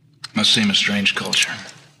 Must seem a strange culture.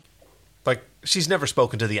 Like, she's never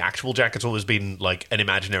spoken to the actual Jack. It's always been like an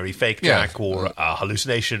imaginary fake Jack or a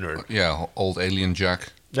hallucination or... Yeah, old alien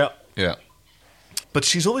Jack. Yeah. Yeah. But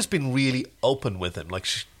she's always been really open with him. Like,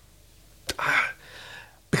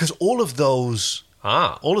 because all of those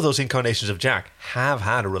incarnations of Jack have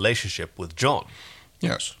had a relationship with John.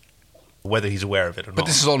 Yes. Whether he's aware of it or not. But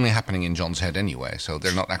this is only happening in John's head anyway, so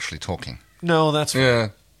they're not actually talking. No, that's fair. Yeah.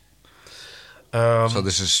 So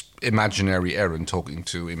this is imaginary Erin talking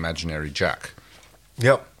to imaginary Jack.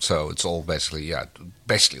 Yep. So it's all basically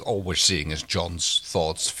all we're seeing is John's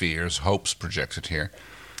thoughts, fears, hopes projected here.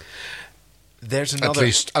 There's another... At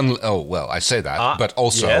least, I say that, but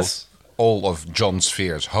also all of John's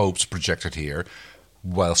fears, hopes projected here,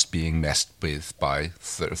 whilst being messed with by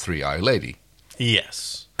Three-Eye Lady.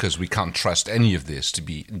 Yes. Because we can't trust any of this to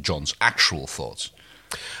be John's actual thoughts.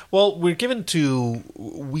 Well,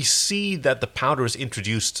 we see that the powder is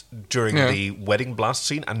introduced during the wedding blast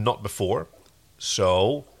scene and not before.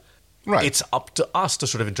 So it's up to us to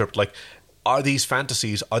sort of interpret, like, are these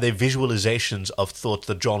fantasies, are they visualizations of thoughts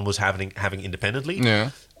that John was having independently? Yeah.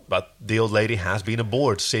 But the old lady has been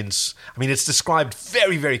aboard since... I mean, it's described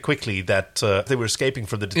very, very quickly that they were escaping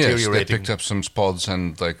from the deteriorating... Yes, they picked up some spods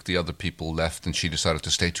and like the other people left and she decided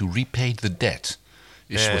to stay to repay the debt,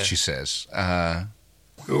 is what she says.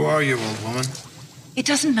 Who are you, old woman? It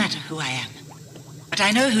doesn't matter who I am. But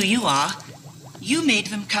I know who you are. You made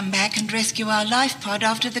them come back and rescue our life pod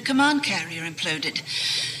after the command carrier imploded.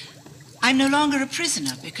 I'm no longer a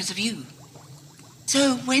prisoner because of you.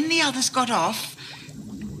 So when the others got off,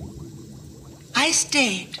 I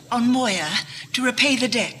stayed on Moya to repay the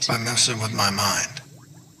debt. By messing with my mind.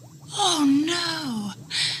 Oh, no.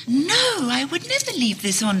 No, I would never leave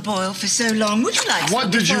this on boil for so long. Would you like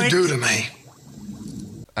What did you do to me?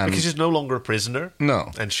 Because she's no longer a prisoner. No.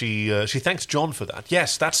 And she thanks John for that.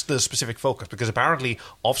 Yes, that's the specific focus, because apparently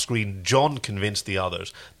off-screen John convinced the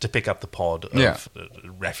others to pick up the pod of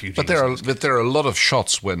refugees. But there are a lot of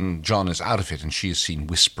shots when John is out of it and she is seen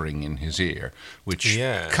whispering in his ear, which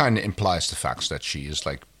kind of implies the fact that she is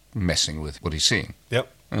like messing with what he's seeing. Yep.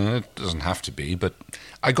 It doesn't have to be, but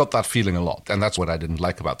I got that feeling a lot. And that's what I didn't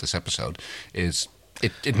like about this episode, is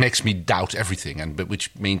it makes me doubt everything, but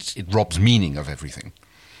which means it robs meaning of everything.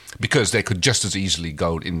 Because they could just as easily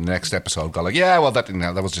go in the next episode, go like, yeah, well, that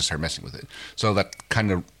was just her messing with it. So that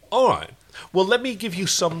kind of... All right. Well, let me give you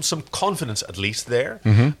some confidence, at least there,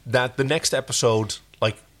 that the next episode,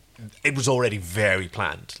 like, it was already very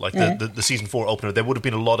planned. Like, the season 4 opener, there would have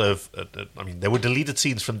been a lot of... there were deleted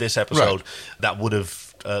scenes from this episode that would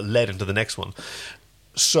have led into the next one.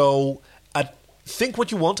 So, think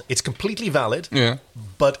what you want. It's completely valid,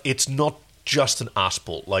 but it's not just an ass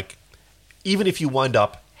pull. Like, even if you wind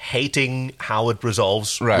up hating how it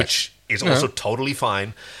resolves, which is also totally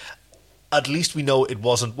fine, at least we know it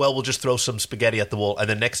wasn't, well, we'll just throw some spaghetti at the wall and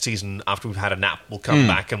then next season, after we've had a nap, we'll come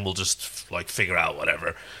back and we'll just like figure out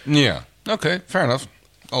whatever. Yeah. Okay, fair enough.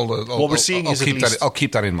 What we're seeing is I'll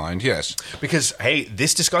keep that in mind, yes. Because, hey,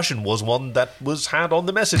 this discussion was one that was had on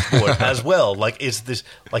the message board as well. Like,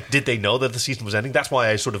 did they know that the season was ending? That's why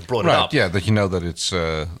I sort of brought it up. Yeah, that you know that it's,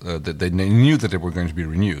 that they knew that they were going to be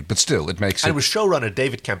renewed, but still, it makes and it was showrunner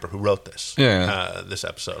David Kemper who wrote this, this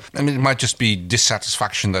episode. I mean, it might just be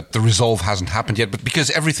dissatisfaction that the resolve hasn't happened yet, but because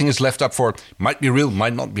everything is left up for, might be real,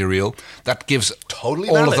 might not be real, that gives totally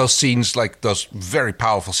all valid. Of those scenes, like those very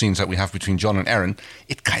powerful scenes that we have between John and Erin,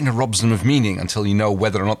 it kind of robs them of meaning until you know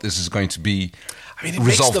whether or not this is going to be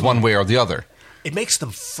resolved one way or the other. It makes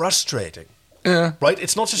them frustrating. Yeah. Right?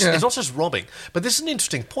 It's not just robbing. But this is an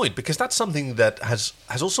interesting point, because that's something that has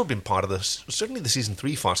also been part of certainly the season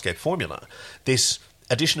 3 Farscape formula. This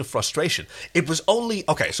addition of frustration. It was only...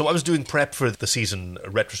 Okay, so I was doing prep for the season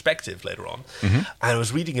retrospective later on, and I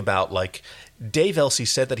was reading about, like, Dave Elsey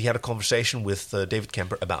said that he had a conversation with David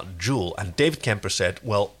Kemper about joule, and David Kemper said,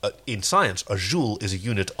 well, in science, a joule is a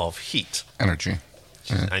unit of heat. Energy.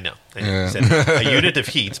 Yeah. I know. He said a unit of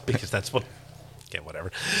heat, because that's what... Yeah,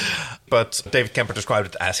 whatever. But David Kemper described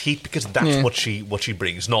it as heat because that's what she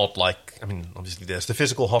brings. Not like, I mean, obviously there's the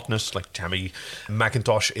physical hotness. Like Tammy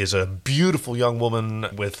McIntosh is a beautiful young woman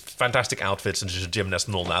with fantastic outfits and she's a gymnast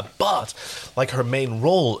and all that. But like her main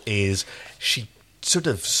role is she sort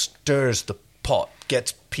of stirs the pot,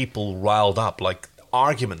 gets people riled up. Like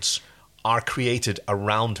arguments are created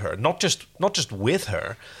around her, not just with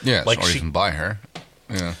her. Yes, like or even by her.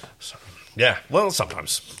 Yeah. Yeah, well,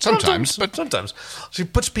 sometimes. She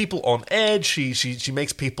puts people on edge. She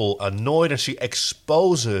makes people annoyed, and she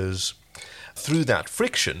exposes through that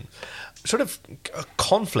friction sort of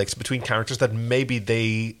conflicts between characters that maybe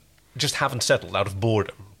they just haven't settled out of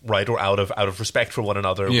boredom, right, or out of respect for one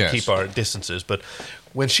another. Yes. We keep our distances, but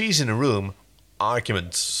when she's in a room,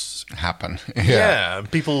 arguments happen. Yeah,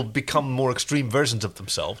 people become more extreme versions of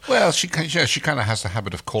themselves. Well, she kind of has the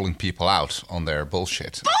habit of calling people out on their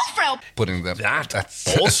bullshit. Putting them...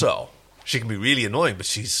 That's also, she can be really annoying, but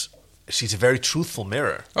she's a very truthful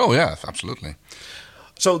mirror. Oh, yeah, absolutely.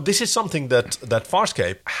 So this is something that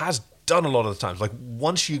Farscape has done a lot of the times. Like,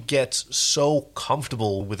 once you get so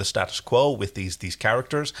comfortable with the status quo, with these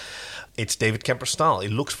characters, it's David Kemper's style. He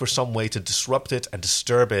looks for some way to disrupt it and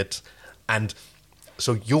disturb it, and...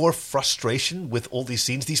 So your frustration with all these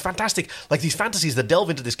scenes, these fantastic, like these fantasies that delve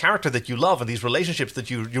into this character that you love and these relationships that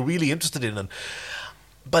you're really interested in,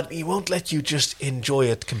 but he won't let you just enjoy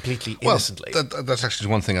it completely innocently. Well, that's actually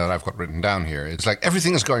one thing that I've got written down here. It's like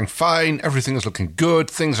everything is going fine, everything is looking good,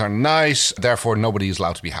 things are nice, therefore nobody is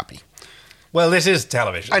allowed to be happy. Well, this is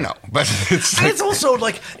television. I know, but it's like, and it's also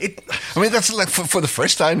like it. I mean, that's like for the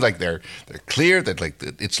first time, like they're clear that like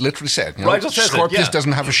it's literally said. You know, right, Scorpius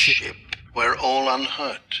doesn't have a ship. We're all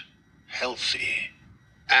unhurt, healthy,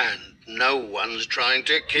 and no one's trying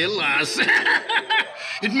to kill us.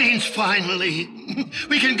 It means finally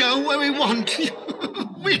we can go where we want.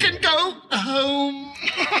 We can go home.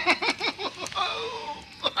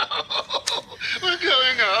 We're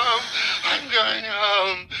going home. I'm going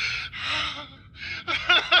home.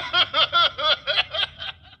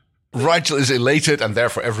 Rigel is elated, and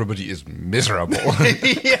therefore everybody is miserable.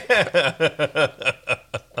 Yeah.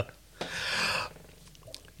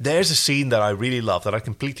 There's a scene that I really love that I'd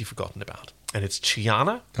completely forgotten about. And it's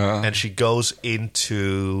Chiana, and she goes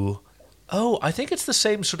into... Oh, I think it's the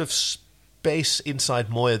same sort of space inside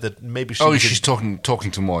Moya that maybe she... Oh, she's talking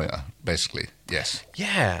to Moya, basically. Yes.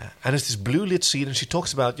 Yeah, and it's this blue-lit scene, and she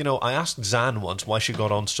talks about, you know, I asked Zan once why she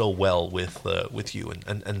got on so well with you,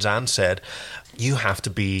 and Zan said, you have to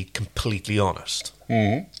be completely honest.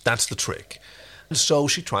 Mm-hmm. That's the trick. So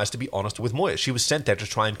she tries to be honest with Moya. She was sent there to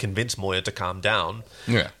try and convince Moya to calm down,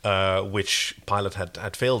 which Pilot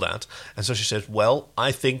had failed at. And so she says, well,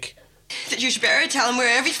 I think... that you should bury Talon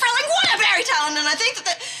wherever you Frowling want to bury Talon, and I think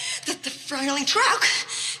that the Frowling Trouk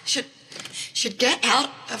should get out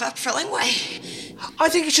of our Frowling way. I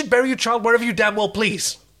think you should bury your child wherever you damn well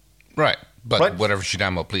please. Right, but whatever she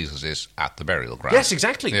damn well pleases is at the burial ground. Yes,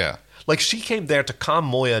 exactly. Yeah. Like, she came there to calm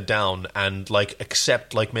Moya down and, like,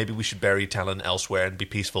 accept, like, maybe we should bury Talon elsewhere and be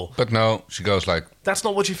peaceful. But no, she goes like... That's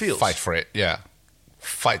not what she feels. Fight for it, yeah.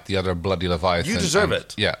 Fight the other bloody Leviathan. You deserve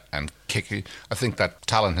it. Yeah, and kick it. I think that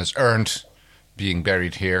Talon has earned being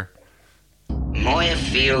buried here. Moya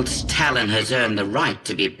feels Talon has earned the right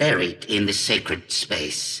to be buried in the sacred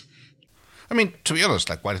space. I mean, to be honest,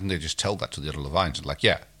 like, why didn't they just tell that to the other Leviathans? Like,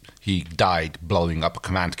 yeah, he died blowing up a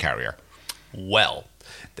command carrier. Well...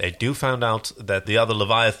 They do find out that the other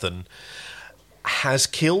Leviathan has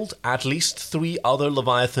killed at least 3 other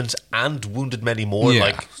Leviathans and wounded many more.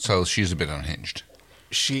 Yeah, so she's a bit unhinged.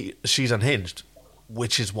 She's unhinged,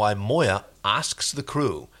 which is why Moya asks the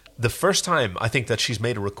crew, the first time I think that she's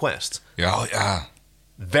made a request,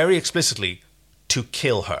 very explicitly, to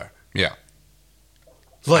kill her. Yeah.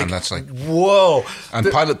 Like, and that's like, whoa. And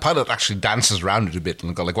Pilot actually dances around it a bit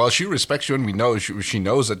and go like, well, she respects you and we know she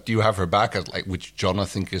knows that you have her back, as like, which John, I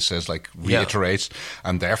think, says, like, reiterates,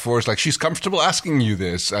 and therefore it's like, she's comfortable asking you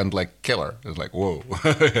this, and like, kill her. It's like, whoa.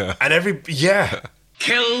 And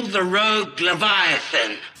Kill the rogue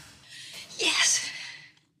Leviathan. Yes.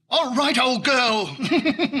 All right, old girl.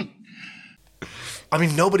 I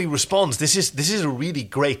mean, nobody responds. This is a really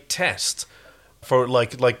great test For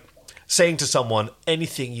like saying to someone,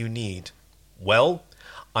 anything you need. Well,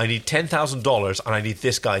 I need $10,000 and I need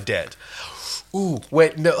this guy dead. Ooh,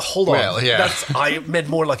 wait, no, hold on. Well, yeah. I meant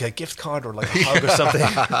more like a gift card or like a hug or something.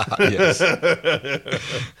 Yes.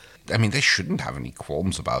 I mean, they shouldn't have any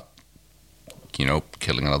qualms about,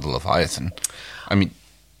 killing another Leviathan. I mean,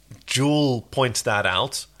 Jewel points that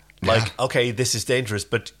out. Like, okay, this is dangerous,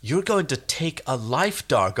 but you're going to take a life,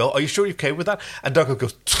 Dargo. Are you sure you're okay with that? And Dargo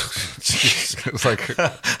goes, it's like,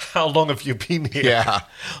 how long have you been here? Yeah.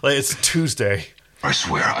 Like, it's Tuesday. I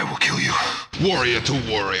swear I will kill you. Warrior to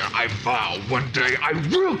warrior, I vow one day I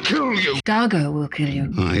will kill you. Dargo will kill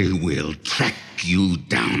you. I will track you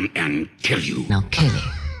down and kill you. I'll kill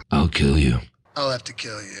you. I'll kill you. I'll have to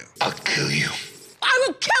kill you. I'll kill you. I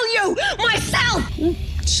will kill you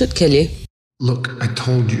myself! Should kill you. Look, I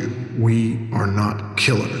told you, we are not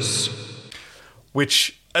killers.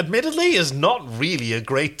 Which, admittedly, is not really a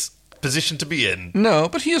great position to be in. No,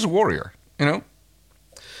 but he is a warrior,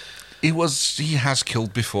 He has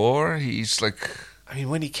killed before. He's like... I mean,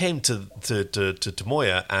 when he came to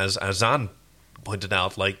Moya, as Zan pointed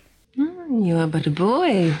out, like... You are but a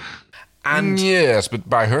boy. And yes, but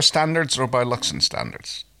by her standards or by Luxon's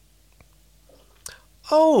standards?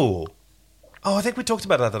 Oh, I think we talked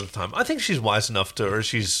about that at the time. I think she's wise enough to, or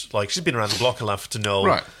she's been around the block enough to know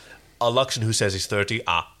a Luxon who says he's 30,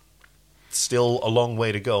 still a long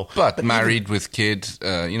way to go. But married with kid,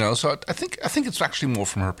 so I think it's actually more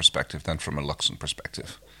from her perspective than from a Luxon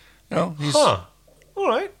perspective. He's... All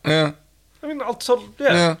right. Yeah. I mean,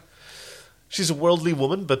 yeah. She's a worldly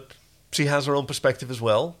woman, but she has her own perspective as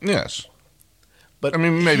well. Yes. But I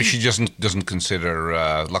mean, maybe she just doesn't consider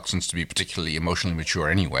Luxons to be particularly emotionally mature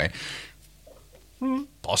anyway.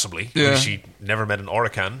 Possibly. Yeah. I mean, she never met an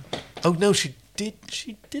Oracan. Oh, no, she did.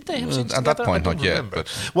 Did they have sex at that together? point, I don't not yet. remember.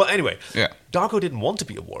 But well, anyway, yeah. Dargo didn't want to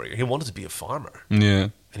be a warrior. He wanted to be a farmer. Yeah.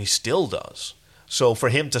 And he still does. So for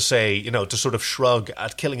him to say, to sort of shrug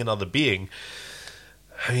at killing another being,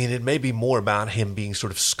 I mean, it may be more about him being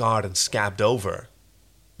sort of scarred and scabbed over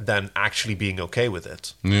than actually being okay with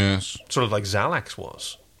it. Yes. Sort of like Xalax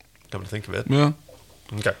was, come to think of it. Yeah.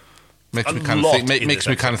 Okay. Makes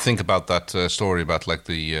me kind of think about that story about like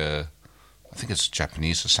the I think it's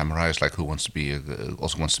Japanese, a samurai is like who wants to be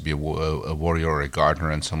also wants to be a warrior or a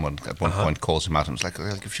gardener, and someone at one point calls him out and is like,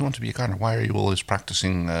 if you want to be a gardener, why are you always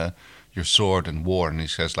practicing your sword and war? And he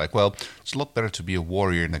says like, well, it's a lot better to be a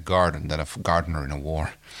warrior in a garden than a gardener in a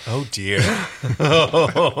war. Oh dear.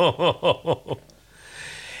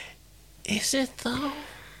 Is it though?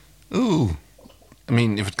 Ooh. I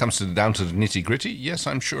mean, if it comes down to the nitty-gritty, yes,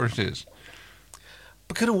 I'm sure it is.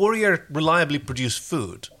 But could a warrior reliably produce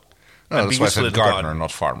food? No, that's why I said gardener,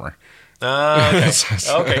 not farmer. Okay.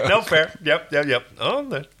 Okay, no, fair. Yep.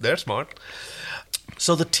 Oh, they're smart.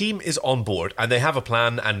 So the team is on board, and they have a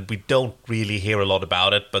plan, and we don't really hear a lot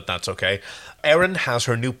about it, but that's okay. Erin has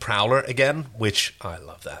her new Prowler again, which I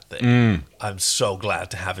love that thing. I'm so glad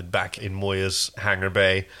to have it back in Moya's hangar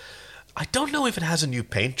bay. I don't know if it has a new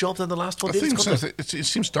paint job than the last one I think so. It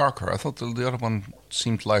seems darker. I thought the other one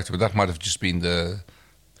seemed lighter, but that might have just been the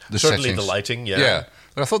certainly settings. The lighting, yeah. Yeah,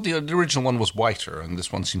 but I thought the original one was whiter, and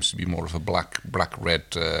this one seems to be more of a black-red.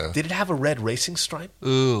 Did it have a red racing stripe?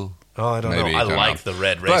 Ooh. Oh, I don't know. I like the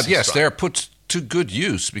red racing stripe. But yes, they're put to good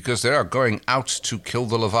use because they are going out to kill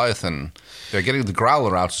the Leviathan. They're getting the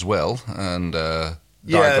Growler out as well, and Dargo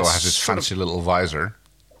has his fancy little visor.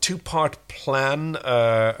 Two-part plan.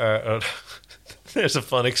 There's a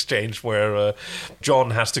fun exchange where John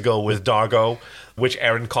has to go with Dargo, which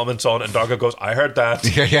Erin comments on, and Dargo goes, "I heard that."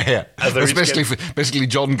 Yeah. It's basically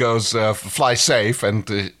John goes, "Fly safe," and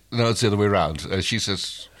no, it's the other way around. She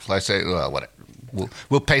says, "Fly safe." Well, whatever.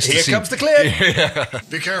 We'll paste the scene. Here comes the clip. Yeah.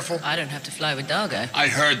 Be careful. I don't have to fly with Dargo. I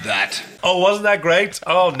heard that. Oh, wasn't that great?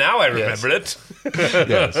 Oh, now I remember it.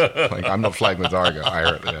 Yes. Like, I'm not flying with Dargo. I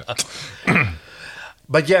heard it. Yeah.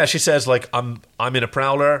 But yeah, she says, like, I'm in a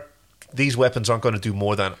Prowler. These weapons aren't going to do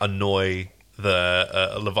more than annoy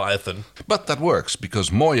the Leviathan. But that works,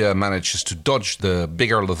 because Moya manages to dodge the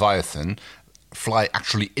bigger Leviathan, fly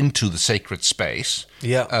actually into the sacred space,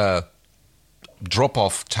 drop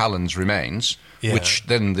off Talon's remains, which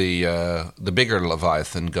then the bigger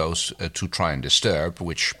Leviathan goes to try and disturb,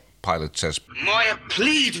 which Pilot says, Moya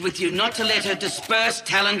pleads with you not to let her disperse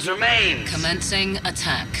Talon's remains. Commencing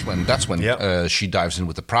attack. And that's when she dives in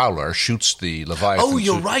with the Prowler, shoots the Leviathan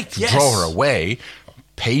to draw her away,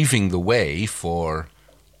 paving the way for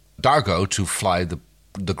Dargo to fly the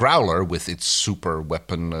Growler with its super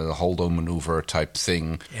weapon, hold-on maneuver type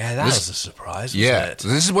thing. Yeah, that was a surprise, wasn't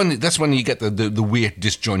it? That's when you get the weird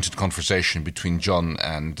disjointed conversation between John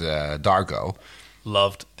and Dargo.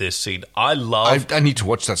 loved this scene. I need to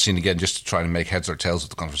watch that scene again just to try and make heads or tails of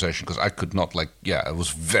the conversation, because I could not, it was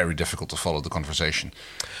very difficult to follow the conversation.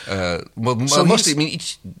 Mostly, I mean,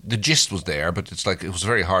 the gist was there, but it's like it was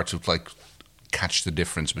very hard to catch the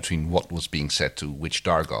difference between what was being said to which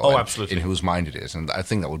Dargo. Oh, absolutely. In whose mind it is. And I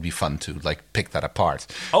think that would be fun to pick that apart.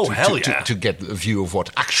 Oh, hell yeah. To get a view of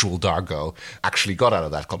what actual Dargo actually got out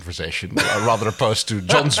of that conversation, rather opposed to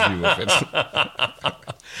John's view of it.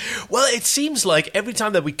 Well, it seems like every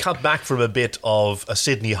time that we cut back from a bit of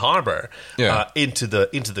Sydney Harbour into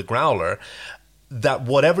the Growler, that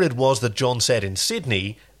whatever it was that John said in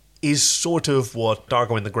Sydney is sort of what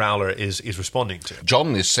Dargo in the Growler is responding to.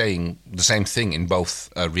 John is saying the same thing in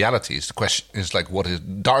both realities. The question is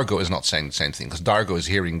Dargo is not saying the same thing, because Dargo is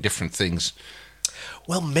hearing different things.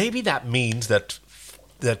 Well, maybe that means that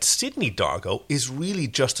Sydney Dargo is really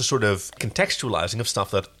just a sort of contextualizing of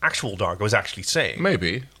stuff that actual Dargo is actually saying.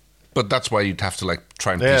 Maybe. But that's why you'd have to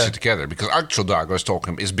try and piece it together, because actual Dargo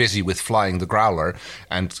is busy with flying the Growler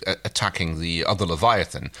and attacking the other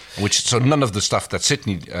Leviathan, so none of the stuff that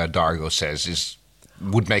Sydney Dargo says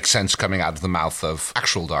would make sense coming out of the mouth of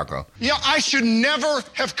actual Dargo. Yeah, I should never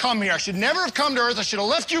have come here. I should never have come to Earth. I should have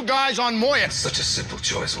left you guys on Moyas. Such a simple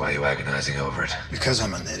choice. Why are you agonizing over it? Because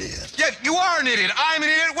I'm an idiot. Yeah, you are an idiot. I'm an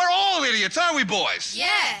idiot. We're all idiots, aren't we, boys?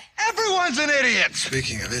 Yeah. Everyone's an idiot.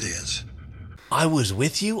 Speaking of idiots, I was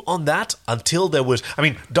with you on that until there was... I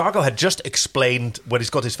mean, Dargo had just explained when he's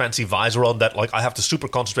got his fancy visor on that, I have to super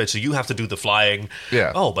concentrate, so you have to do the flying.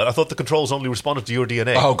 Yeah. Oh, but I thought the controls only responded to your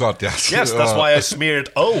DNA. Oh, God, yes. Yes, that's why I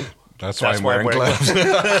smeared... Oh, that's why I'm wearing gloves. And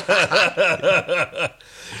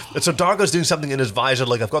so Dargo's doing something in his visor,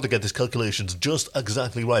 I've got to get these calculations just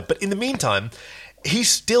exactly right. But in the meantime, he's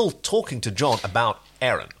still talking to John about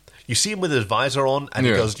Aaron. You see him with his visor on, and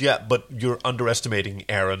he goes, yeah, but you're underestimating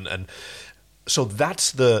Aaron, and... So I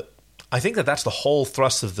think that's the whole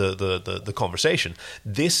thrust of the conversation.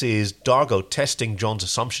 This is Dargo testing John's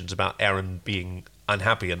assumptions about Aaron being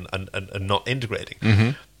unhappy and not integrating.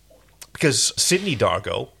 Mm-hmm. Because Sydney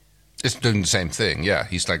Dargo is doing the same thing. Yeah,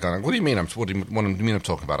 he's what do you mean? What do you mean I'm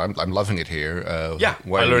talking about? I'm loving it here. I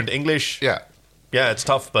learned English. Yeah, it's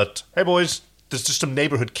tough, but hey, boys. There's just some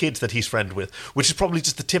neighborhood kids that he's friend with, which is probably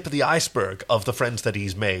just the tip of the iceberg of the friends that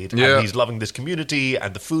he's made. Yeah. And he's loving this community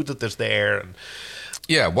and the food that there's there. And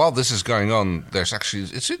yeah, while this is going on,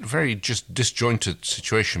 it's a very just disjointed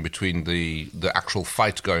situation between the actual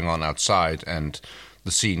fight going on outside and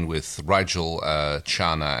the scene with Rigel,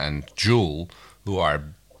 Chana, and Jewel, who are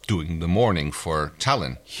doing the mourning for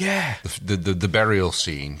Talon. Yeah. The burial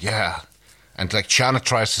scene, yeah. And Chana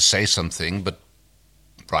tries to say something, but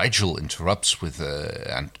Rigel interrupts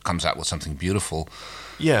and comes out with something beautiful.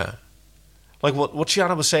 Yeah. What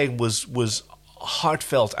Chiana was saying was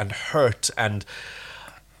heartfelt and hurt, and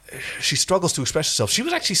she struggles to express herself. She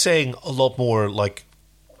was actually saying a lot more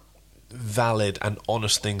valid and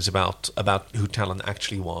honest things about who Talon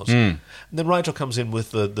actually was. And then Rigel comes in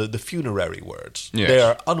with the funerary words. Yes. They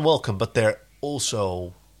are unwelcome, but they're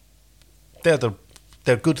also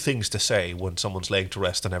they're good things to say when someone's laying to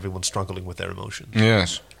rest and everyone's struggling with their emotions.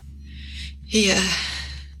 Yes. He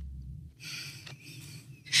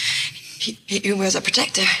wears a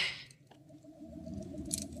protector.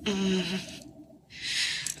 A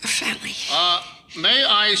family. May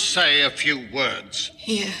I say a few words?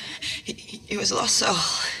 He was a lost soul.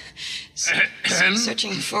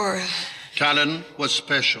 Searching for... Talon was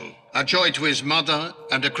special. A joy to his mother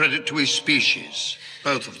and a credit to his species.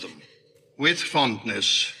 Both of them. With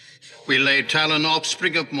fondness, we lay Talon,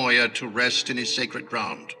 offspring of Moya, to rest in his sacred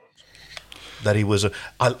ground. That he was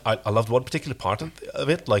I loved one particular part of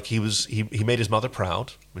it. He made his mother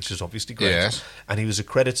proud, which is obviously great. Yes. And he was a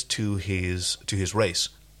credit to his race,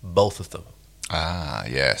 both of them. Ah,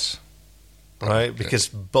 yes. Right? Because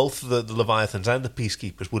both the Leviathans and the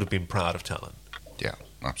Peacekeepers would have been proud of Talon. Yeah,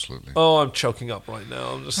 absolutely. Oh, I'm choking up right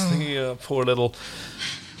now. I'm just thinking, poor little...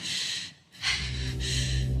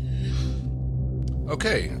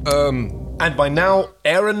 Okay. And by now,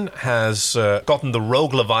 Aaron has gotten the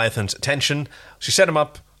rogue Leviathan's attention. She set him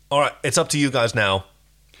up. All right, it's up to you guys now.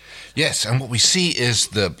 Yes, and what we see is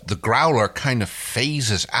the Growler kind of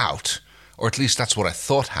phases out, or at least that's what I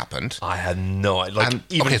thought happened. I had no idea.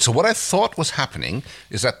 Okay, so what I thought was happening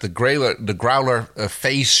is that the Growler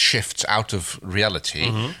phase shifts out of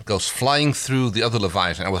reality, goes flying through the other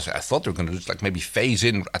Leviathan. I thought they were going to just maybe phase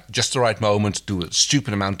in at just the right moment, do a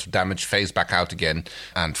stupid amount of damage, phase back out again,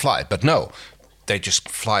 and fly. But no, they just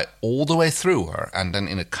fly all the way through her, and then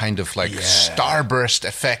in a kind of starburst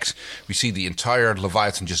effect, we see the entire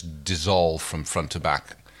Leviathan just dissolve from front to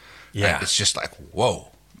back. Yeah. And it's just whoa.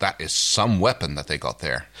 That is some weapon that they got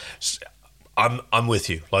there. I'm with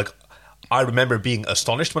you. Like, I remember being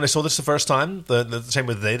astonished when I saw this the first time. The same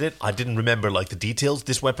way they did. I didn't remember like the details.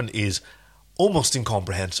 This weapon is almost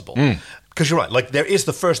incomprehensible. Because you're right. Like, there is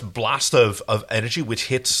the first blast of energy which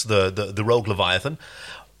hits the Rogue Leviathan,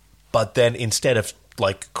 but then instead of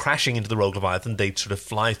like crashing into the Rogue Leviathan, they sort of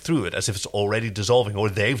fly through it as if it's already dissolving or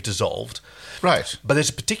they've dissolved. Right. But there's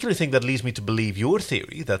a particular thing that leads me to believe your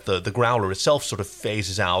theory that the Growler itself sort of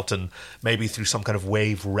phases out and maybe through some kind of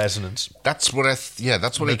wave resonance. That's what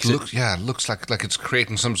that's what it looks. Yeah, it looks like it's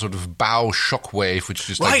creating some sort of bow shockwave, which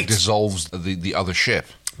just like dissolves the other ship.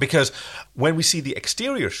 Because when we see the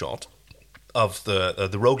exterior shot of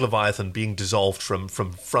the Rogue Leviathan being dissolved from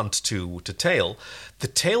front to tail, the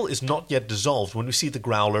tail is not yet dissolved when we see the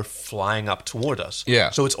Growler flying up toward us. Yeah.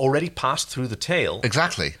 So it's already passed through the tail.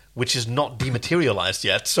 Exactly. Which is not dematerialized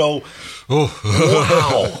yet. So,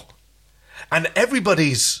 wow. And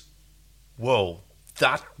everybody's, whoa,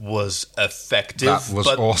 that was effective. That was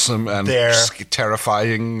awesome and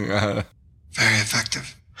terrifying. Very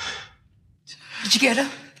effective. Did you get her?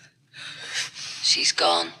 She's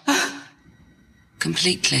gone.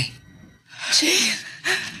 Completely. Gee.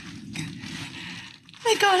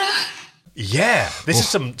 They got her. Yeah, this is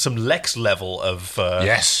some Lex level of...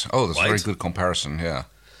 yes. Oh, that's a very good comparison, yeah.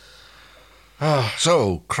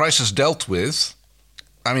 So, crisis dealt with.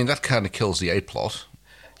 I mean, that kind of kills the A-plot.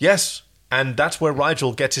 Yes, and that's where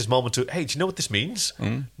Rigel gets his moment to, hey, do you know what this means?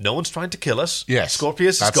 No one's trying to kill us. Yes.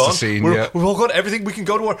 Scorpius is That's gone. the scene, We've all got everything. We can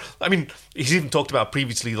go to war. I mean, he's even talked about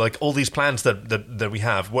previously, like, all these plans that we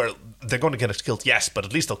have where they're going to get us killed, yes, but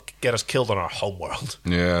at least they'll get us killed on our home world.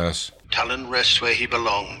 Yes. Talon rests where he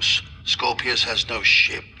belongs. Scorpius has no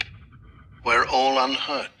ship. We're all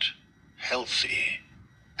unhurt, healthy,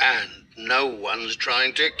 and no one's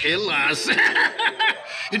trying to kill us.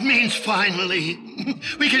 It means finally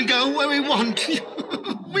we can go where we want.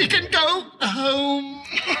 We can go home.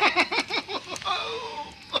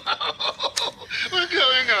 We're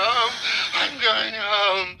going home. I'm going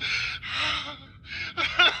home.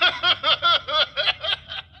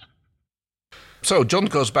 So John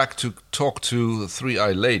goes back to talk to the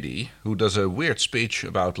Three-Eyed Lady, who does a weird speech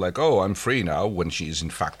about, like, oh, I'm free now, when she's in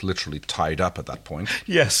fact literally tied up at that point.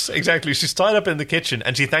 Yes, exactly. She's tied up in the kitchen,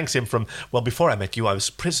 and she thanks him from, well, before I met you, I was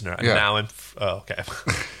a prisoner, and now I'm... okay.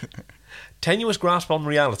 Tenuous grasp on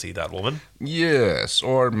reality, that woman. Yes,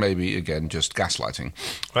 or maybe, again, just gaslighting.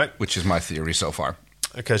 Right. Which is my theory so far.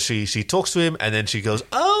 Because she talks to him, and then she goes,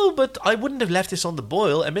 oh, but I wouldn't have left this on the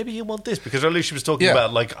boil, and maybe you want this. Because earlier she was talking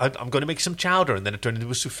about, like, I'm going to make some chowder, and then it turned into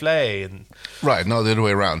a souffle. And right, no, the other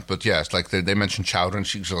way around. But yeah, it's like they mentioned chowder, and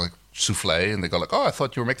she's like, souffle, and they go like, oh, I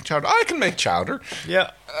thought you were making chowder. I can make chowder.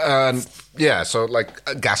 Yeah. And yeah, so like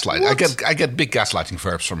gaslight. I get big gaslighting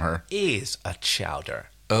verbs from her. Is a chowder?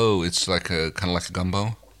 Oh, it's like kind of like a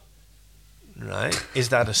gumbo. Right. Is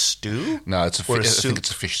that a stew? No, it's soup? I think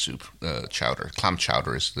it's a fish soup. Chowder. Clam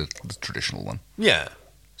chowder is the traditional one. Yeah.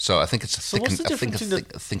 So I think it's a thickened soup.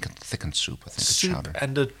 I think soup it's chowder.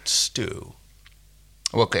 And a stew.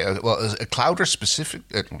 Okay, a chowder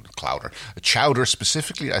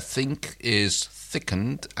specifically, I think, is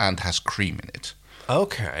thickened and has cream in it.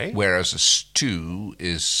 Okay. Whereas a stew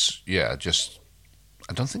is, just...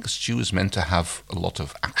 I don't think a stew is meant to have a lot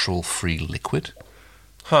of actual free liquid.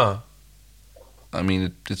 Huh. I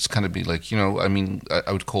mean, it's kind of be like, I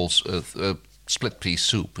would call a split pea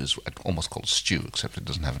soup I'd almost call it stew, except it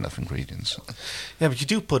doesn't have enough ingredients. Yeah, but you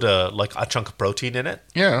do put a chunk of protein in it.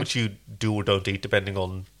 Yeah. Which you do or don't eat, depending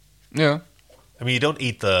on... Yeah. I mean, you don't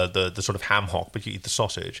eat the sort of ham hock, but you eat the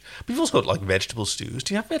sausage. But you've also got, like, vegetable stews.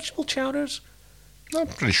 Do you have vegetable chowders? I'm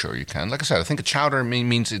pretty sure you can. Like I said, I think a chowder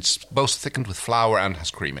means it's both thickened with flour and has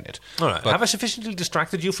cream in it. All right. Have I sufficiently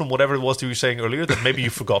distracted you from whatever it was that you were saying earlier that maybe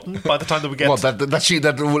you've forgotten by the time that we get... Well, that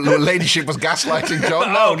ladyship was gaslighting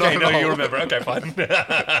John? No, no, you remember. Okay, fine.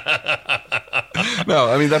 No,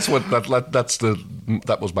 I mean, that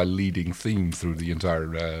was my leading theme through the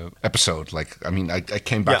entire episode. Like, I mean, I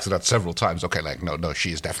came back to that several times. Okay, like, no,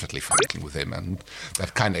 she is definitely fighting with him. And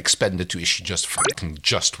that kind of expanded to, is she just fighting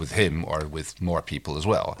just with him or with more people as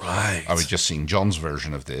well? Right. Are we just seeing John's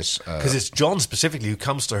version of this? Because it's John specifically who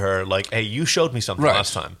comes to her like, hey, you showed me something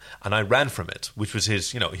last time and I ran from it, which was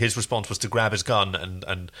his response was to grab his gun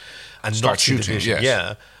and start not shoot shooting. Yes.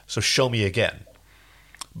 Yeah. So show me again.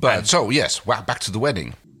 But back to the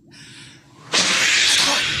wedding.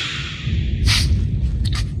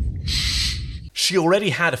 she already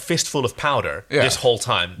had a fistful of powder Yeah. this whole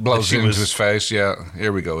time. Blows That she into was- his face. Yeah,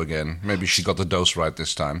 here we go again. Maybe she got the dose right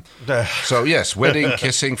this time. So yes, wedding,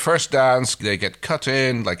 kissing, first dance. They get cut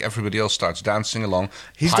in. Like everybody else starts dancing along.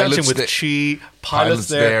 He's Pilot's dancing with the- Chi. Pilot's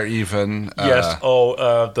there. even. Yes.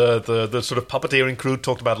 The sort of puppeteering crew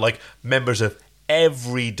talked about like members of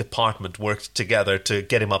every department worked together to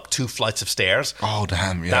get him up 2 flights of stairs. Oh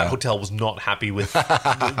damn! Yeah. That hotel was not happy with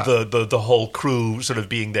the whole crew sort of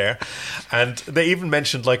being there, and they even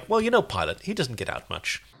mentioned like, well, Pilot, he doesn't get out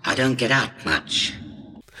much. I don't get out much.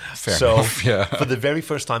 Fair so enough, yeah. for the very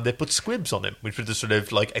first time, they put squibs on him, which was the sort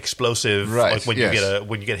of like explosive, Right, like when yes.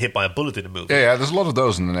 you get hit by a bullet in a movie. Yeah, there's a lot of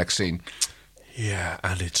those in the next scene. Yeah,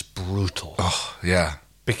 and it's brutal. Oh, yeah.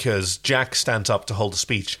 Because Jack stands up to hold a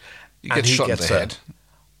speech, He and gets he shot in gets the head.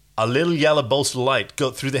 a little yellow bolt of light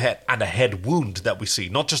go through the head, and a head wound that we see,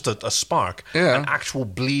 not just a spark, Yeah. an actual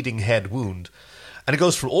bleeding head wound, and it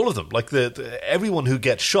goes for all of them. Like everyone who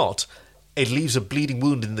gets shot, it leaves a bleeding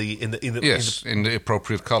wound in the Yes, in the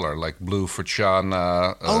appropriate color, like blue for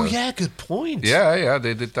Chana. Oh yeah, good point. Yeah,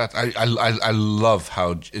 they did that. I love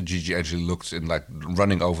how Gigi Edgley looked in like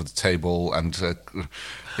running over the table and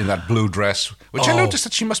in that blue dress, which I noticed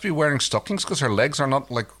that she must be wearing stockings because her legs are not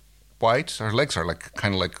like white. Her legs are like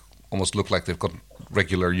kind of like almost look like they've got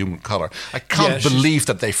regular human color. I can't believe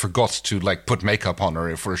that they forgot to like put makeup on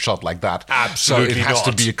her for a shot like that. Absolutely so it has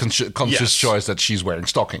not. to be a conscious choice that she's wearing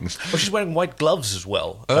stockings. Well, she's wearing white gloves as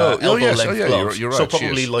well. Oh, yes. elbow-length Yeah, gloves. you're right. So She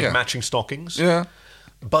probably is. like Yeah. matching stockings. Yeah,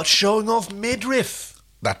 but showing off midriff.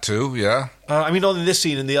 that too. Yeah. I mean, not in this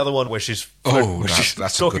scene, in the other one where she's she's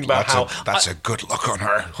that's talking a good, about how that's a good look on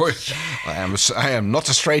her. I am not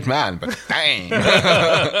a straight man, but dang,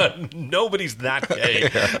 nobody's that gay,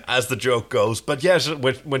 as the joke goes. But yes,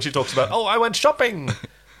 when she talks about, I went shopping,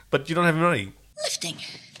 but you don't have any money. Lifting.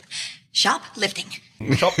 Shoplifting.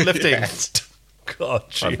 Shoplifting.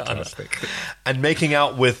 God, fantastic. And making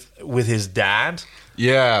out with his dad.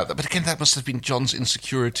 Yeah, but again, that must have been John's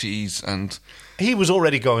insecurities, and he was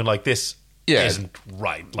already going like, this isn't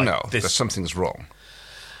right. Like, no, this something's wrong.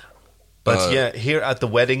 But yeah, here at the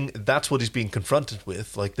wedding, that's what he's being confronted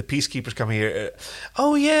with. Like the peacekeepers come here.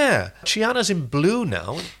 Chiana's in blue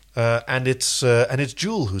now, and it's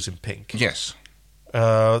Jewel who's in pink. Yes.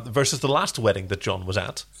 Versus the last wedding that John was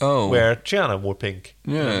at, where Chiana wore pink.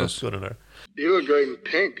 Yes, looks good on her. You look great in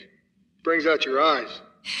pink. Brings out your eyes.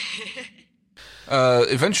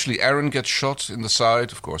 Eventually, Aaron gets shot in the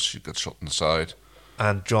side. Of course, she gets shot in the side.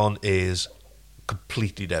 And John is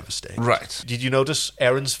completely devastated. Right. Did you notice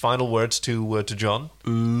Aaron's final words to John?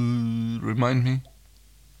 Remind me.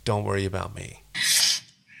 Don't worry about me.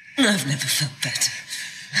 I've never felt better.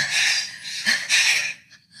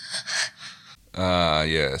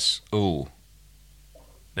 Yes. Ooh.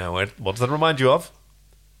 Now, what does that remind you of?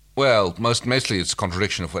 Well, mostly it's a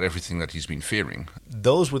contradiction of everything that he's been fearing.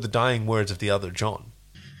 Those were the dying words of the other John.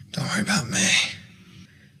 Don't worry about me.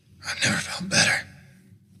 I've never felt better.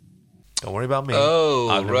 Don't worry about me. Oh,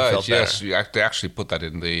 I've never right. felt Yes, better. they actually put that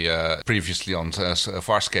in the previously on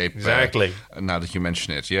Farscape. Exactly. Now that you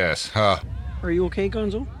mention it, yes. Huh. Are you okay,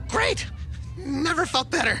 Gonzo? Great! Never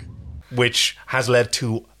felt better. Which has led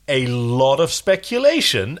to a lot of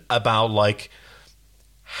speculation about like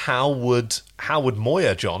how would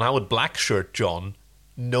Moya John, how would Black Shirt John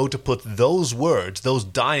know to put those words, those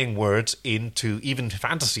dying words, into even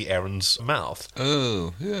Fantasy Aaron's mouth?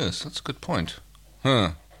 Oh, yes, that's a good point.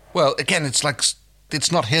 Huh. Well, again, it's like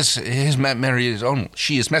it's not his memory is own.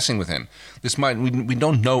 She is messing with him. We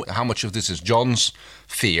don't know how much of this is John's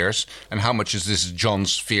fears and how much is this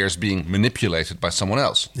John's fears being manipulated by someone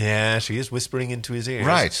else. Yeah, she is whispering into his ears.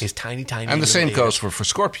 Right. His tiny. And the same little goes ears. for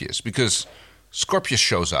Scorpius, because Scorpius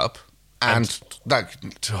shows up and that.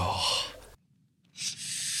 Oh.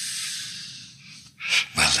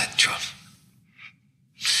 Well then, John.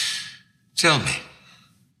 Tell me,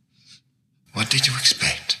 what did you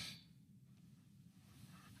expect?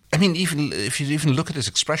 I mean, even if you even look at his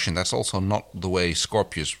expression, that's also not the way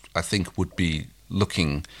Scorpius, I think, would be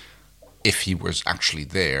looking if he was actually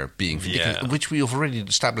there, being vindictive, which we have already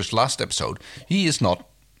established last episode. He is not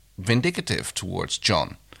vindicative towards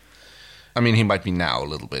John. I mean, he might be now a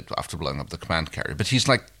little bit after blowing up the command carrier, but he's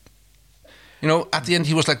like, at the end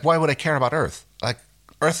he was like, why would I care about Earth? Like,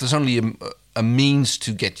 Earth is only a means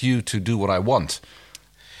to get you to do what I want.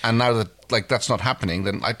 And now that that's not happening,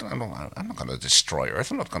 then I'm not going to destroy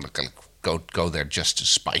Earth. I'm not going to go there just to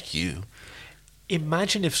spite you.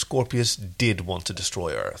 Imagine if Scorpius did want to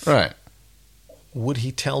destroy Earth. Right. Would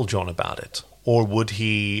he tell John about it? Or would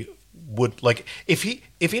he would, like, if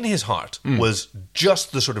in his heart was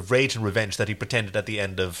just the sort of rage and revenge that he pretended at the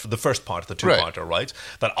end of the first part of the two-parter, right?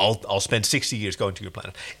 That I'll spend 60 years going to your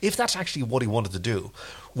planet. If that's actually what he wanted to do,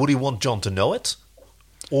 would he want John to know it?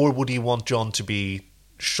 Or would he want John to be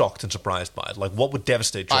shocked and surprised by it? Like, what would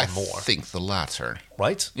devastate John more? I think the latter.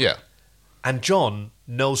 Right? Yeah. And John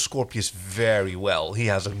knows Scorpius very well. He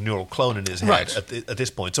has a neural clone in his head at this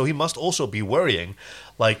point. So he must also be worrying.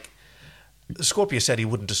 Like, Scorpius said he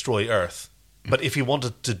wouldn't destroy Earth. But if he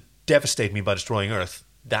wanted to devastate me by destroying Earth,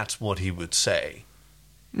 that's what he would say.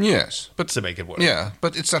 Yes. But to make it work. Yeah,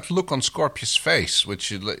 but it's that look on Scorpius' face,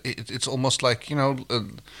 which it's almost like, I've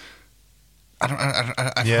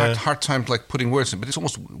had a hard time like putting words in, but it's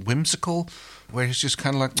almost whimsical, where he's just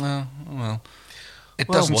kind of like, oh, well. It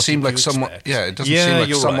doesn't seem like someone. Yeah, it doesn't seem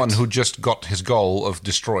like someone who just got his goal of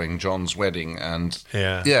destroying John's wedding, and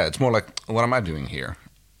it's more like, what am I doing here?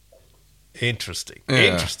 Interesting.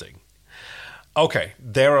 Okay,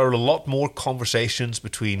 there are a lot more conversations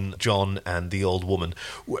between John and the old woman,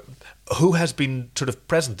 who has been sort of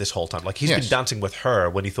present this whole time. Like, he's been dancing with her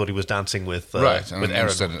when he thought he was dancing with Aaron.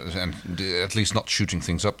 And at least not shooting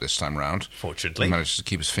things up this time round. Fortunately, he managed to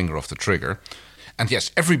keep his finger off the trigger. And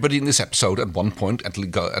yes, everybody in this episode at one point at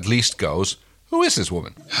least goes, who is this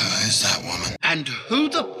woman? Who is that woman? And who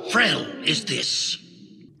the frill is this?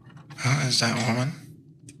 Who is that woman?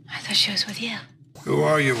 I thought she was with you. Who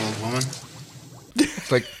are you, old woman?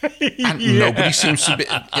 Like, and nobody seems to be...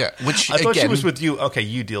 Yeah, which I thought she was with you. Okay,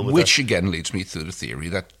 you deal with which again leads me to the theory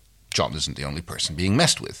that John isn't the only person being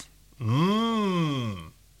messed with.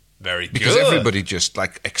 Very good. Because everybody just,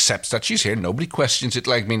 like, accepts that she's here. Nobody questions it.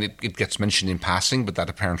 Like, I mean, it gets mentioned in passing, but that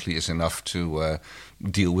apparently is enough to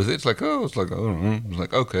deal with it. It's like,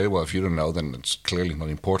 okay, well, if you don't know, then it's clearly not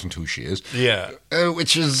important who she is. Yeah.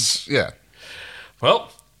 Which is,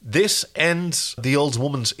 Well, this ends the old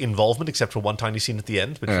woman's involvement, except for one tiny scene at the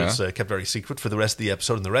end, which was kept very secret for the rest of the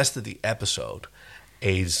episode. And the rest of the episode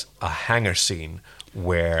is a hangar scene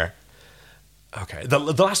where... Okay, the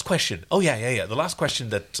last question. Oh, yeah. The last question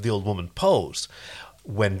that the old woman posed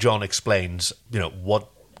when John explains, what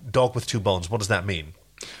dog with two bones, what does that mean?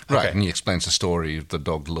 Right, and he explains the story of the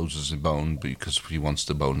dog loses a bone because he wants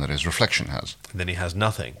the bone that his reflection has. And then he has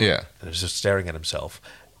nothing. Yeah. And he's just staring at himself.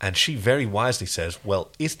 And she very wisely says, well,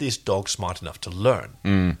 is this dog smart enough to learn?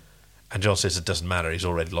 And John says it doesn't matter, he's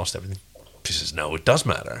already lost everything. She says, no, it does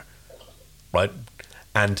matter. Right?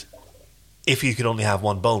 And... if he could only have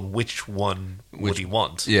one bone, which one would he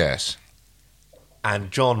want? Yes. And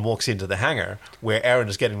John walks into the hangar where Aaron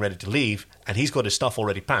is getting ready to leave, and he's got his stuff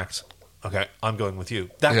already packed. Okay, I'm going with you.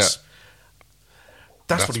 That's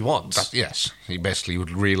what he wants. Yes. He basically would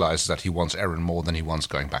realize that he wants Aaron more than he wants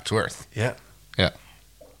going back to Earth. Yeah. Yeah.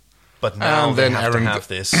 But now they have to have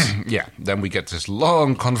this. Then we get this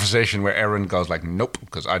long conversation where Aaron goes like, nope,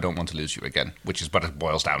 because I don't want to lose you again, which is what it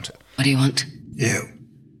boils down to. What do you want? You.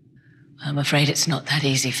 I'm afraid it's not that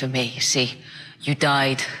easy for me. You see, you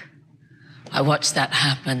died. I watched that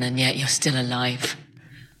happen, and yet you're still alive.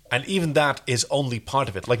 And even that is only part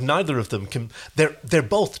of it. Like, neither of them can... They're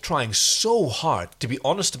both trying so hard to be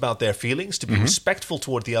honest about their feelings, to be respectful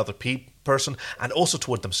toward the other person, and also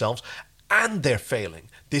toward themselves, and they're failing.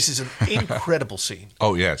 This is an incredible scene.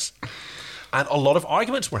 Oh, yes. And a lot of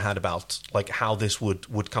arguments were had about like how this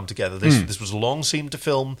would come together. This was a long scene to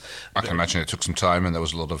film. I can imagine it took some time, and there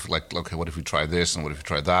was a lot of like, okay, what if we try this, and what if we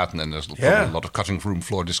try that, and then there's probably a lot of cutting room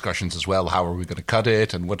floor discussions as well. How are we going to cut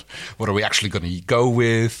it, and what are we actually going to go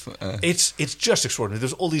with? It's just extraordinary.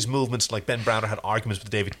 There's all these movements. Like Ben Browder had arguments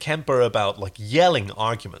with David Kemper about like yelling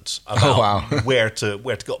arguments about where to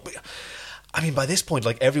go. But, I mean, by this point,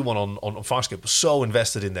 like everyone on Farscape was so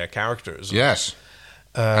invested in their characters. Yes.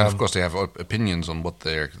 And of course, they have opinions on what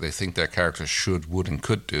they think their characters should, would, and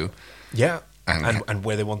could do. Yeah, and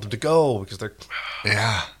where they want them to go, because they're...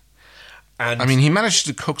 Yeah. And I mean, he managed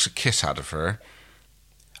to coax a kiss out of her.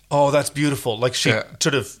 Oh, that's beautiful. Like, she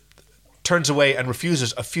sort of turns away and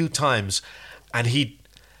refuses a few times, and he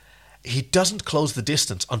doesn't close the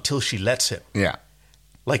distance until she lets him. Yeah.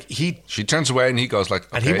 Like, she turns away, and he goes like,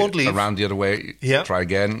 okay, and he won't leave. Around the other way, try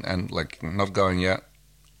again, and like, not going yet.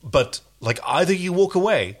 But... like, either you walk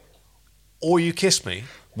away or you kiss me.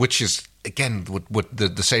 Which is, again, what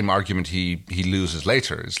the same argument he loses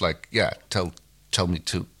later. It's like, tell me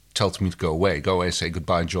to go away. Go away, say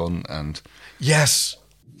goodbye, John, and... Yes.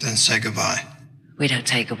 Then say goodbye. We don't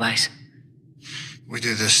take goodbyes. We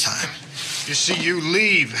do this time. You see, you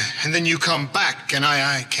leave, and then you come back, and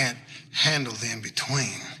I can't handle the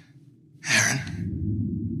in-between.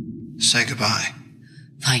 Aaron, say goodbye.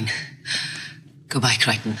 Fine. Goodbye,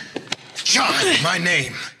 Crichton. John! My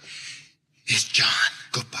name is John.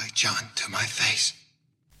 Goodbye, John, to my face.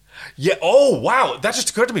 Yeah, oh, wow. That just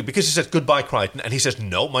occurred to me because he said, goodbye, Crichton. And he says,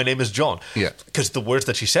 no, my name is John. Yeah. Because the words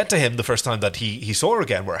that she said to him the first time that he saw her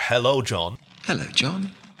again were, hello, John. Hello,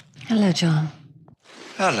 John. Hello, John.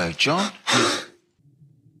 Hello, John.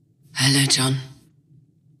 Hello, John.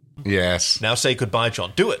 Yes. Now say goodbye,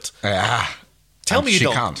 John. Do it. Ah. Tell me you she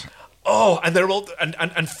don't. Can't. Oh, and they're all...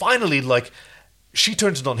 And finally, like, she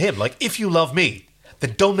turns it on him. Like, if you love me,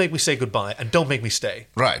 then don't make me say goodbye and don't make me stay.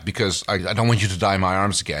 Right, because I don't want you to die in my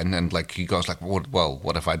arms again. And like he goes like, well,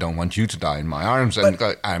 what if I don't want you to die in my arms? And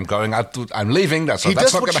I'm going out. I'm leaving. That's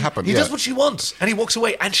not going to happen. He does what she wants, and he walks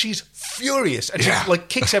away, and she's furious, and she like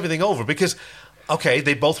kicks everything over because, okay,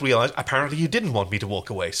 they both realize apparently you didn't want me to walk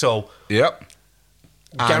away, so yep.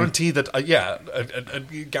 Guarantee that,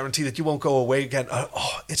 guarantee that you won't go away again.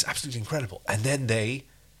 It's absolutely incredible. And then they.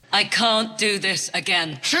 I can't do this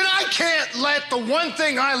again. Shit, I can't let the one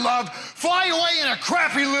thing I love fly away in a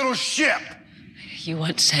crappy little ship. You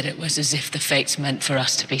once said it was as if the fates meant for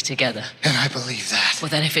us to be together. And I believe that. Well,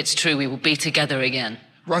 then if it's true, we will be together again.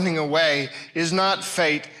 Running away is not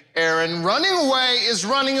fate, Aaron. Running away is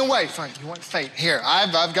running away. Fine, you want fate? Here,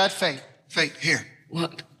 I've got fate. Fate, here.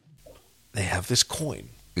 What? They have this coin.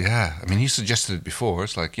 Yeah, I mean, he suggested it before.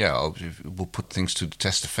 It's like, we'll put things to the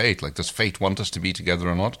test of fate. Like, does fate want us to be together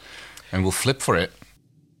or not? And we'll flip for it.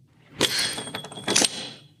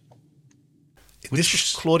 This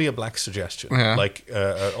is Claudia Black's suggestion,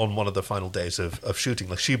 on one of the final days of shooting.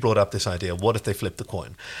 Like, she brought up this idea, what if they flip the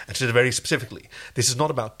coin? And she said very specifically, this is not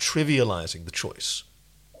about trivializing the choice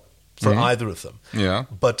for either of them. Yeah.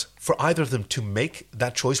 But for either of them to make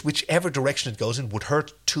that choice, whichever direction it goes in, would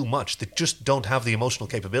hurt too much. They just don't have the emotional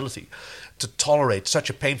capability to tolerate such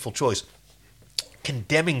a painful choice.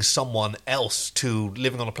 Condemning someone else to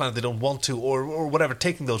living on a planet they don't want to, or whatever,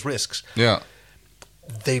 taking those risks. Yeah.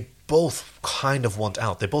 They both kind of want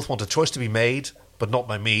out. They both want a choice to be made, but not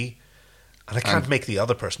by me. And I can't make the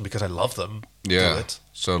other person because I love them do it.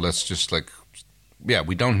 So let's just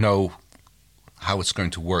we don't know how it's going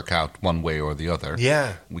to work out one way or the other.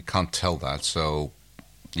 Yeah. We can't tell that, so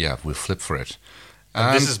we'll flip for it.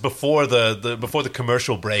 And this is before the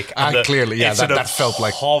commercial break. And clearly, that felt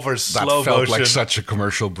like hovers slow felt motion. like such a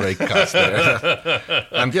commercial break cut there.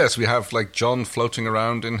 And yes, we have like John floating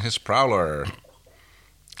around in his prowler,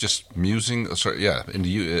 just musing. In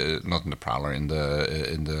the not in the prowler, in the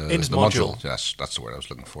module. Yes, that's the word I was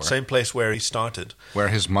looking for. Same place where he started, where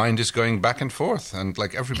his mind is going back and forth, and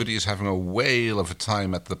like everybody is having a whale of a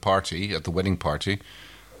time at the wedding party.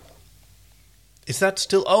 Is that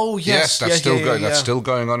still? Oh yes, that's still going. That's still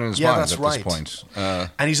going on in his mind at this point.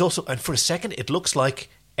 And he's also, and for a second, it looks like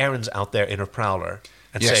Erin's out there in her prowler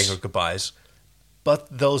and saying her goodbyes.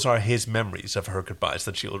 But those are his memories of her goodbyes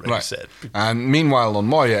that she already said. And meanwhile, on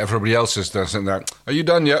Moya, everybody else is there sitting there. Are you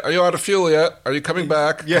done yet? Are you out of fuel yet? Are you coming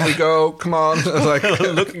back? Yeah. Can we go? Come on. Like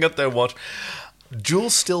looking at their watch.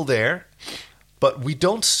 Jules still there, but we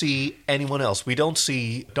don't see anyone else. We don't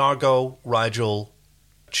see Dargo, Rigel,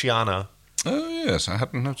 Chiana. Oh, yes. I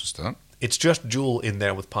hadn't noticed that. It's just Jewel in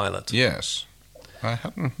there with Pilot. Yes. I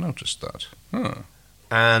hadn't noticed that. Huh.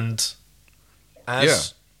 And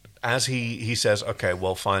as he says, okay,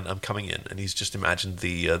 well, fine, I'm coming in. And he's just imagined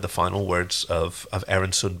the final words of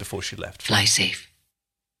Erin Sun before she left. Fly safe.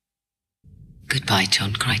 Goodbye,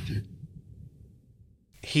 John Crichton.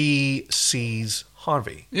 He sees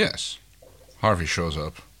Harvey. Yes. Harvey shows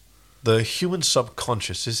up. The human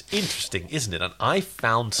subconscious is interesting, isn't it? And I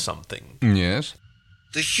found something. Yes.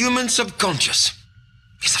 The human subconscious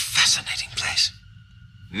is a fascinating place.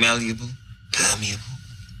 Malleable, permeable,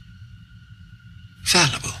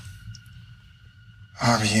 fallible.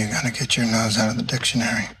 Harvey, you gotta get your nose out of the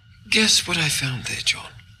dictionary. Guess what I found there, John?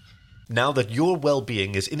 Now that your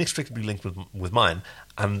well-being is inextricably linked with mine,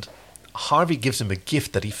 and Harvey gives him a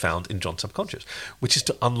gift that he found in John's subconscious, which is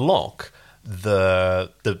to unlock the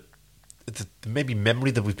maybe memory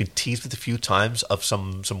that we've been teased with a few times of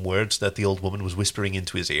some words that the old woman was whispering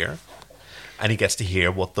into his ear, and he gets to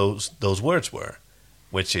hear what those words were,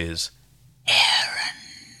 which is Aaron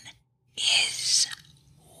is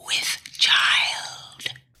with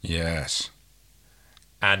child. Yes.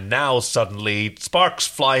 And now suddenly sparks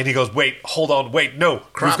fly, and he goes, "Wait, hold on, wait, no,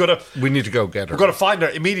 crap. We need to go get her. We've got to find her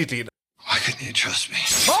immediately." Why couldn't you trust me?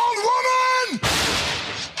 Old woman!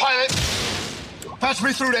 Pilot, patch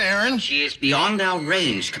me through to Aaron. She is beyond our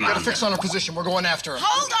range, Commander. Got a fix on her position. We're going after her.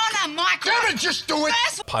 Hold on a micro. Damn it, just do it.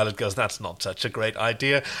 Pilot goes, "That's not such a great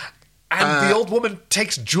idea." And the old woman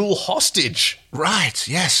takes Jewel hostage. Right,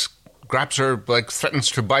 yes. Grabs her,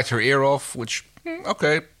 threatens to bite her ear off, which,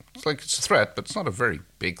 okay, it's a threat, but it's not a very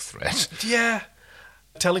big threat. Yeah.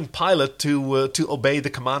 telling Pilot to obey the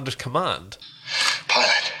commander's command.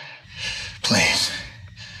 Pilot, please,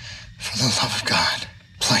 for the love of God,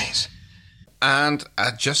 please. And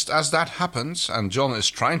just as that happens, and John is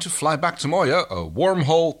trying to fly back to Moya, a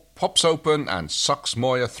wormhole pops open and sucks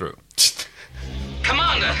Moya through.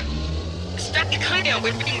 Commander, stay clear.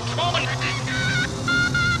 We're being torn.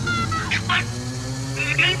 Come on.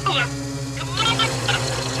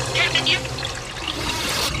 Can you?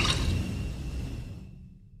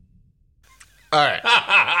 All right.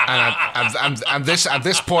 And at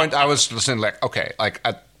this point, I was listening like, okay, like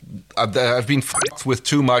I've been fucked with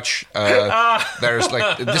too much. There's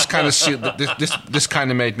like this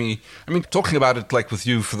kind of made me. I mean, talking about it like with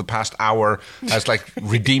you for the past hour has like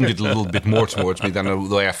redeemed it a little bit more towards me than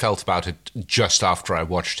the way I felt about it just after I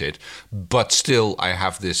watched it. But still, I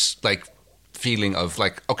have this like feeling of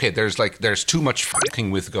like, okay, there's too much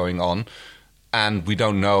fucking with going on, and we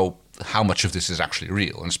don't know how much of this is actually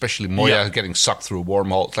real, and especially Moya getting sucked through a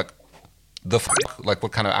wormhole. It's like the like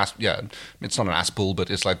what kind of it's not an ass pull, but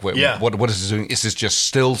it's like what is it doing? Is this just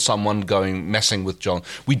still someone messing with John?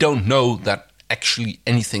 We don't know that actually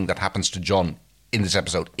anything that happens to John in this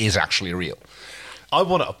episode is actually real. I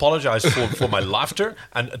want to apologize for my laughter,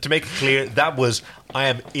 and to make it clear, I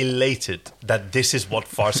am elated that this is what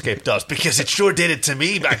Farscape does, because it sure did it to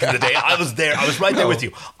me back in the day. I was there. I was right there with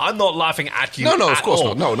you. I'm not laughing at you. No, of course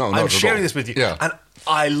not. No, I'm sharing this with you. Yeah. And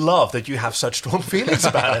I love that you have such strong feelings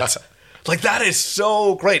about it. Like, that is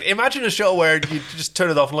so great. Imagine a show where you just turn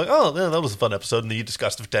it off and like, oh, yeah, that was a fun episode, and then you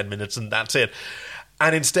discussed it for 10 minutes, and that's it.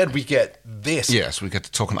 And instead we get this. Yes, we get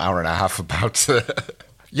to talk an hour and a half about...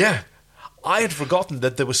 Yeah. I had forgotten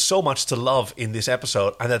that there was so much to love in this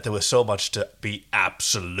episode, and that there was so much to be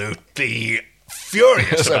absolutely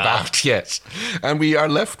furious about. Yes. And we are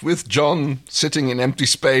left with John sitting in empty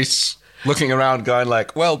space, looking around, going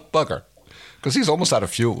like, well, bugger. Because he's almost out of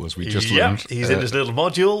fuel, as we just learned. He's in his little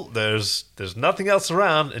module. There's nothing else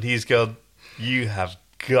around, and he's gone, you have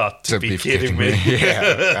got to be kidding me.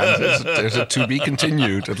 Yeah, and there's a to be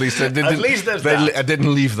continued. At least they didn't leave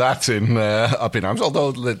that up in arms.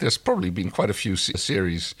 Although there's probably been quite a few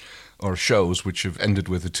series or shows which have ended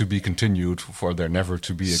with a to be continued for there never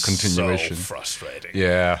to be a continuation. So frustrating.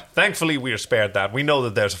 Yeah. Thankfully, we are spared that. We know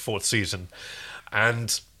that there's a 4th season,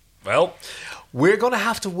 and well, we're going to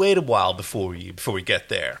have to wait a while before we get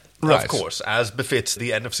there. Right. Of course, as befits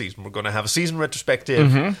the end of season, we're going to have a season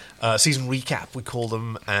retrospective, season recap, we call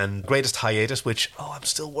them, and greatest hiatus, which, I'm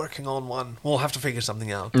still working on one. We'll have to figure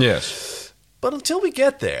something out. Yes. But until we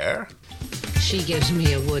get there... She gives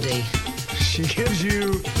me a Woody. She gives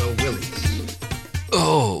you the Willies.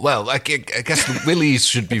 Oh, well, I guess the Willies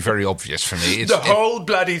should be very obvious for me. The whole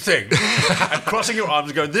bloody thing. And crossing your arms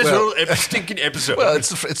and going, this whole stinking episode. Well, it's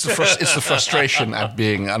the frustration at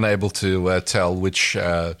being unable to tell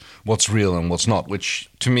what's real and what's not, which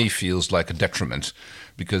to me feels like a detriment,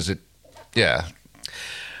 because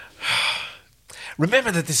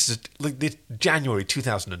Remember that this is January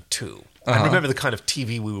 2002. And remember the kind of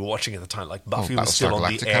TV we were watching at the time, like Buffy was still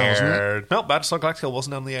on the air. No, Battlestar Galactica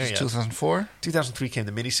wasn't on the air yet. 2004? 2003 came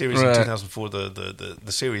the miniseries, and 2004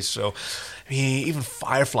 the series. So, I mean, even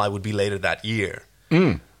Firefly would be later that year.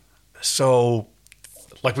 So,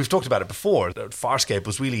 like we've talked about it before, Farscape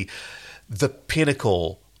was really the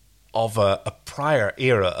pinnacle of a prior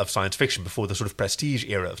era of science fiction before the sort of prestige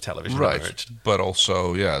era of television emerged. But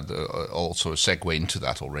also, also a segue into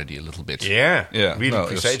that already a little bit. Yeah. Really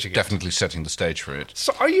presaging it. Definitely setting the stage for it.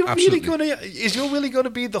 So are you really going to... Is you really going to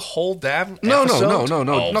be the whole damn episode? No.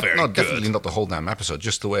 Oh, Definitely not the whole damn episode.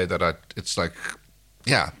 Just the way that it's like...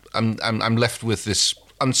 Yeah, I'm left with this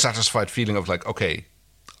unsatisfied feeling of like, okay,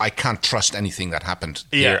 I can't trust anything that happened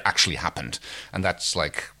here actually happened. And that's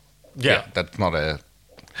like... Yeah, that's not a...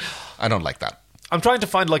 I don't like that. I'm trying to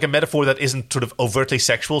find like a metaphor that isn't sort of overtly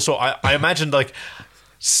sexual. So I imagine like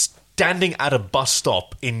standing at a bus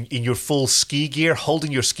stop in your full ski gear,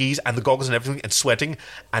 holding your skis and the goggles and everything, and sweating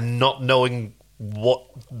and not knowing what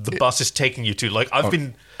the bus is taking you to. Like I've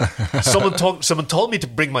been, someone told me to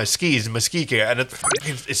bring my skis and my ski gear, and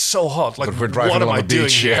it's so hot. Like, but we're driving what am on I the doing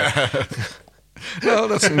beach, here? No,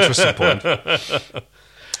 that's an interesting point.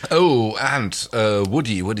 Oh, and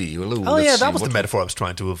Woody. Oh, yeah, that was the metaphor I was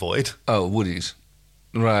trying to avoid. Oh, Woodies.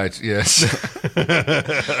 Right, yes.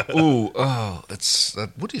 That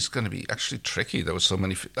Woody's going to be actually tricky. There was so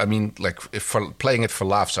many... I mean, like, if for playing it for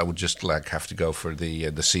laughs, I would just, like, have to go for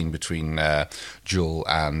the scene between Joel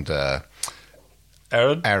and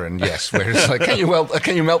Aaron, yes. Where it's like, can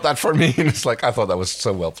you melt that for me? And it's like, I thought that was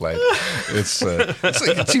so well played. It's like,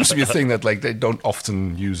 it seems to be a thing that like they don't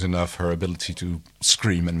often use enough her ability to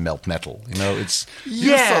scream and melt metal. You know,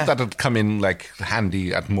 you thought that would come in like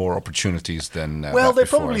handy at more opportunities than. Well, they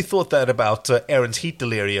before. probably thought that about Aaron's heat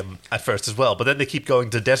delirium at first as well, but then they keep going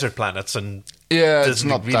to desert planets and it's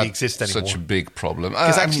not really exist anymore. Such a big problem.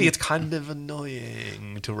 Because actually, it's kind of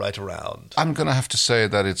annoying to write around. I'm going to have to say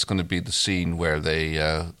that it's going to be the scene where they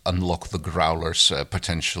unlock the Growler's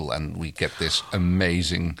potential, and we get this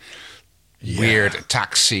amazing, weird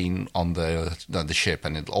attack scene on the ship,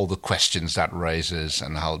 and all the questions that raises,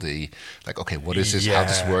 and how okay, what is this? How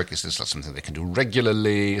does this work? Is this something they can do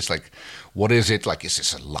regularly? It's like, what is it? Like, is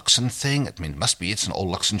this a Luxon thing? I mean, it must be. It's an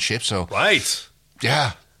old Luxon ship, so right.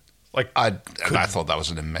 Yeah. I thought that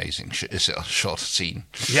was an amazing short scene.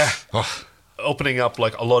 Yeah. Opening up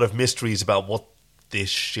like a lot of mysteries about what this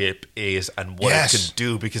ship is and what it can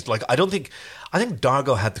do, because like I think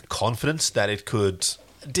Dargo had the confidence that it could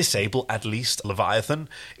disable at least Leviathan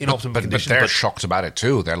in optimum condition. But they're shocked about it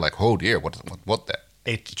too. They're like, oh dear, what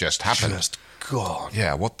it just happened? Just gone.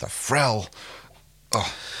 Yeah, what the frell?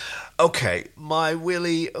 Oh. Okay, my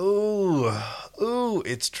Willy. Ooh,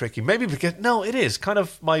 it's tricky. Maybe because it is kind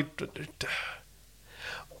of my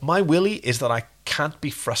Willy is that I can't be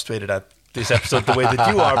frustrated at this episode the way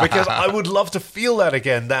that you are, because I would love to feel that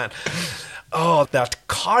again. That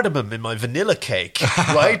cardamom in my vanilla cake,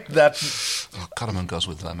 right? Cardamom goes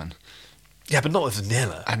with lemon. Yeah, but not with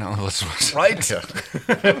vanilla. I know, right?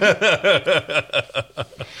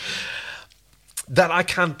 That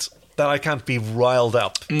I can't be riled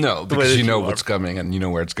up. No, because you know what's coming and you know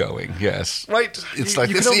where it's going. Yes, right. It's like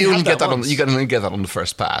you only get that on the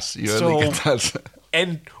first pass. You only get that.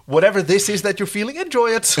 And whatever this is that you're feeling,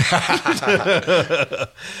 enjoy it.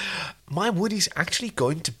 My Woody's actually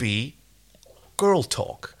going to be girl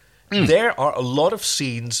talk. There are a lot of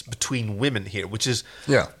scenes between women here, which is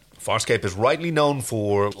Farscape is rightly known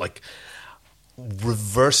for like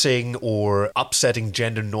reversing or upsetting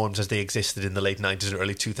gender norms as they existed in the late 90s and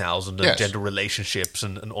early 2000s, and gender relationships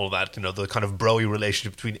and all of that. You know, the kind of bro-y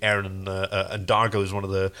relationship between Aaron and Dargo is one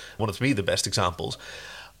of to me the best examples,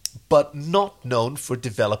 but not known for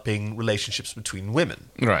developing relationships between women.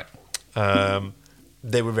 Right.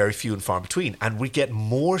 They were very few and far between, and we get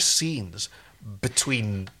more scenes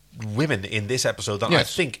between women in this episode than I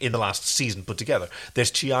think in the last season put together.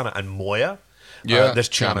 There's Chiana and Moya. Yeah, there's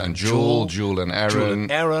Chiana and Jewel and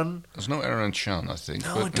Aaron. There's no Aaron and Sean, I think.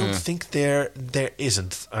 No, I don't think there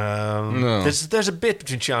isn't. No. There's a bit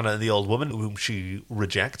between Chiana and the old woman whom she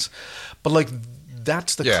rejects, but like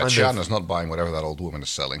that's the kind Chiana's not buying whatever that old woman is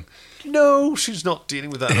selling. No, she's not dealing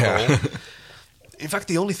with that at all. In fact,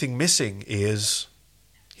 the only thing missing is,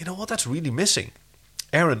 you know what? That's really missing,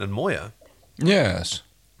 Aaron and Moya. Yes.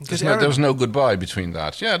 There was no goodbye between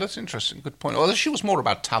that. Yeah, that's interesting. Good point. Although she was more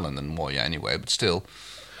about Talon than Moya anyway, but still.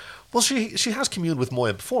 Well, she has communed with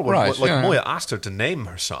Moya before. Right, Moya asked her to name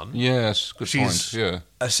her son. Yes, good point. She's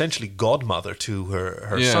essentially godmother to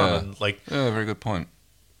her son. And very good point.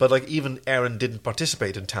 But even Aaron didn't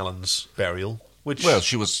participate in Talon's burial. Well,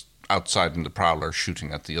 she was outside in the Prowler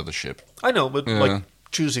shooting at the other ship. I know, but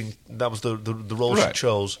choosing, that was the role she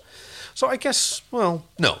chose. So I guess, no,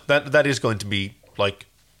 that is going to be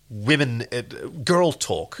women, girl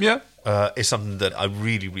talk is something that I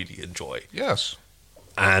really, really enjoy. Yes.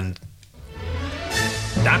 And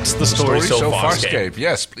that's the story so Farscape.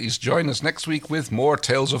 Yes, please join us next week with more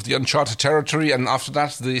Tales of the Uncharted Territory, and after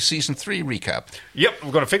that, the Season 3 recap. Yep,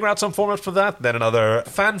 we're going to figure out some format for that, then another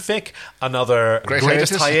fanfic, another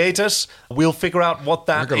greatest hiatus. We'll figure out what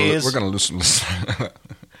that is. We're going to lose some listeners.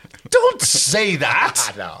 Don't say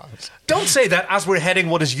that. No. Don't say that as we're heading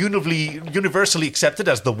what is universally accepted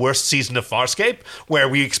as the worst season of Farscape, where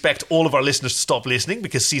we expect all of our listeners to stop listening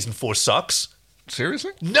because Season 4 sucks.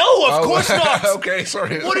 Seriously? No, of course not. Okay,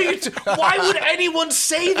 sorry. What are you? Why would anyone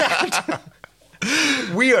say that?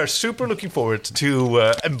 We are super looking forward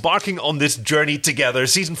to embarking on this journey together.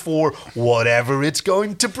 Season 4, whatever it's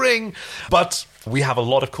going to bring. But we have a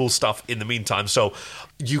lot of cool stuff in the meantime. So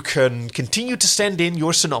you can continue to send in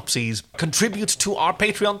your synopses, contribute to our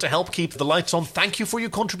Patreon to help keep the lights on. Thank you for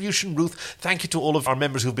your contribution, Ruth. Thank you to all of our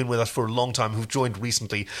members who've been with us for a long time, who've joined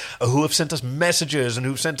recently, who have sent us messages and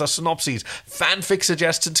who've sent us synopses, fanfic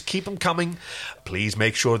suggestions. Keep them coming. Please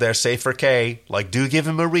make sure they're safe for Kay. Do give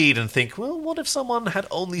him a read and think, well, what if someone had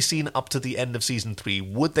only seen up to the end of Season 3?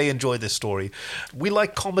 Would they enjoy this story? We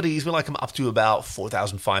like comedies. We like them up to about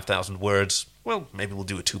 4,000, 5,000 words. Well, maybe we'll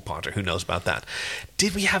do a two-parter. Who knows about that?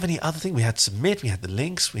 Did we have any other thing? We had Submit, we had the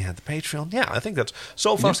links, we had the Patreon. Yeah, I think that's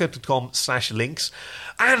sofarscape.com/links.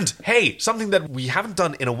 And, hey, something that we haven't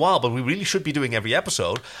done in a while, but we really should be doing every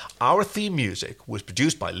episode. Our theme music was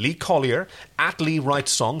produced by Lee Collier at Lee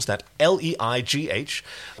Writes Songs, that Leigh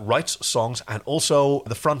Writes Songs, and also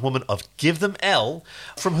the front woman of Give Them L,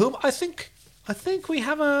 from whom I think we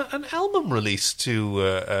have an album release to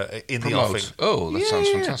in the offing. Oh, that sounds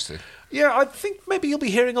fantastic. Yeah, I think maybe you'll be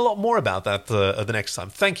hearing a lot more about that the next time.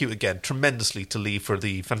 Thank you again tremendously to Lee for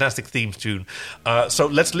the fantastic theme tune. So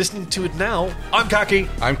let's listen to it now. I'm Kaki.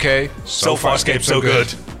 I'm Kay. So Farscape, so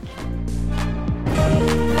good.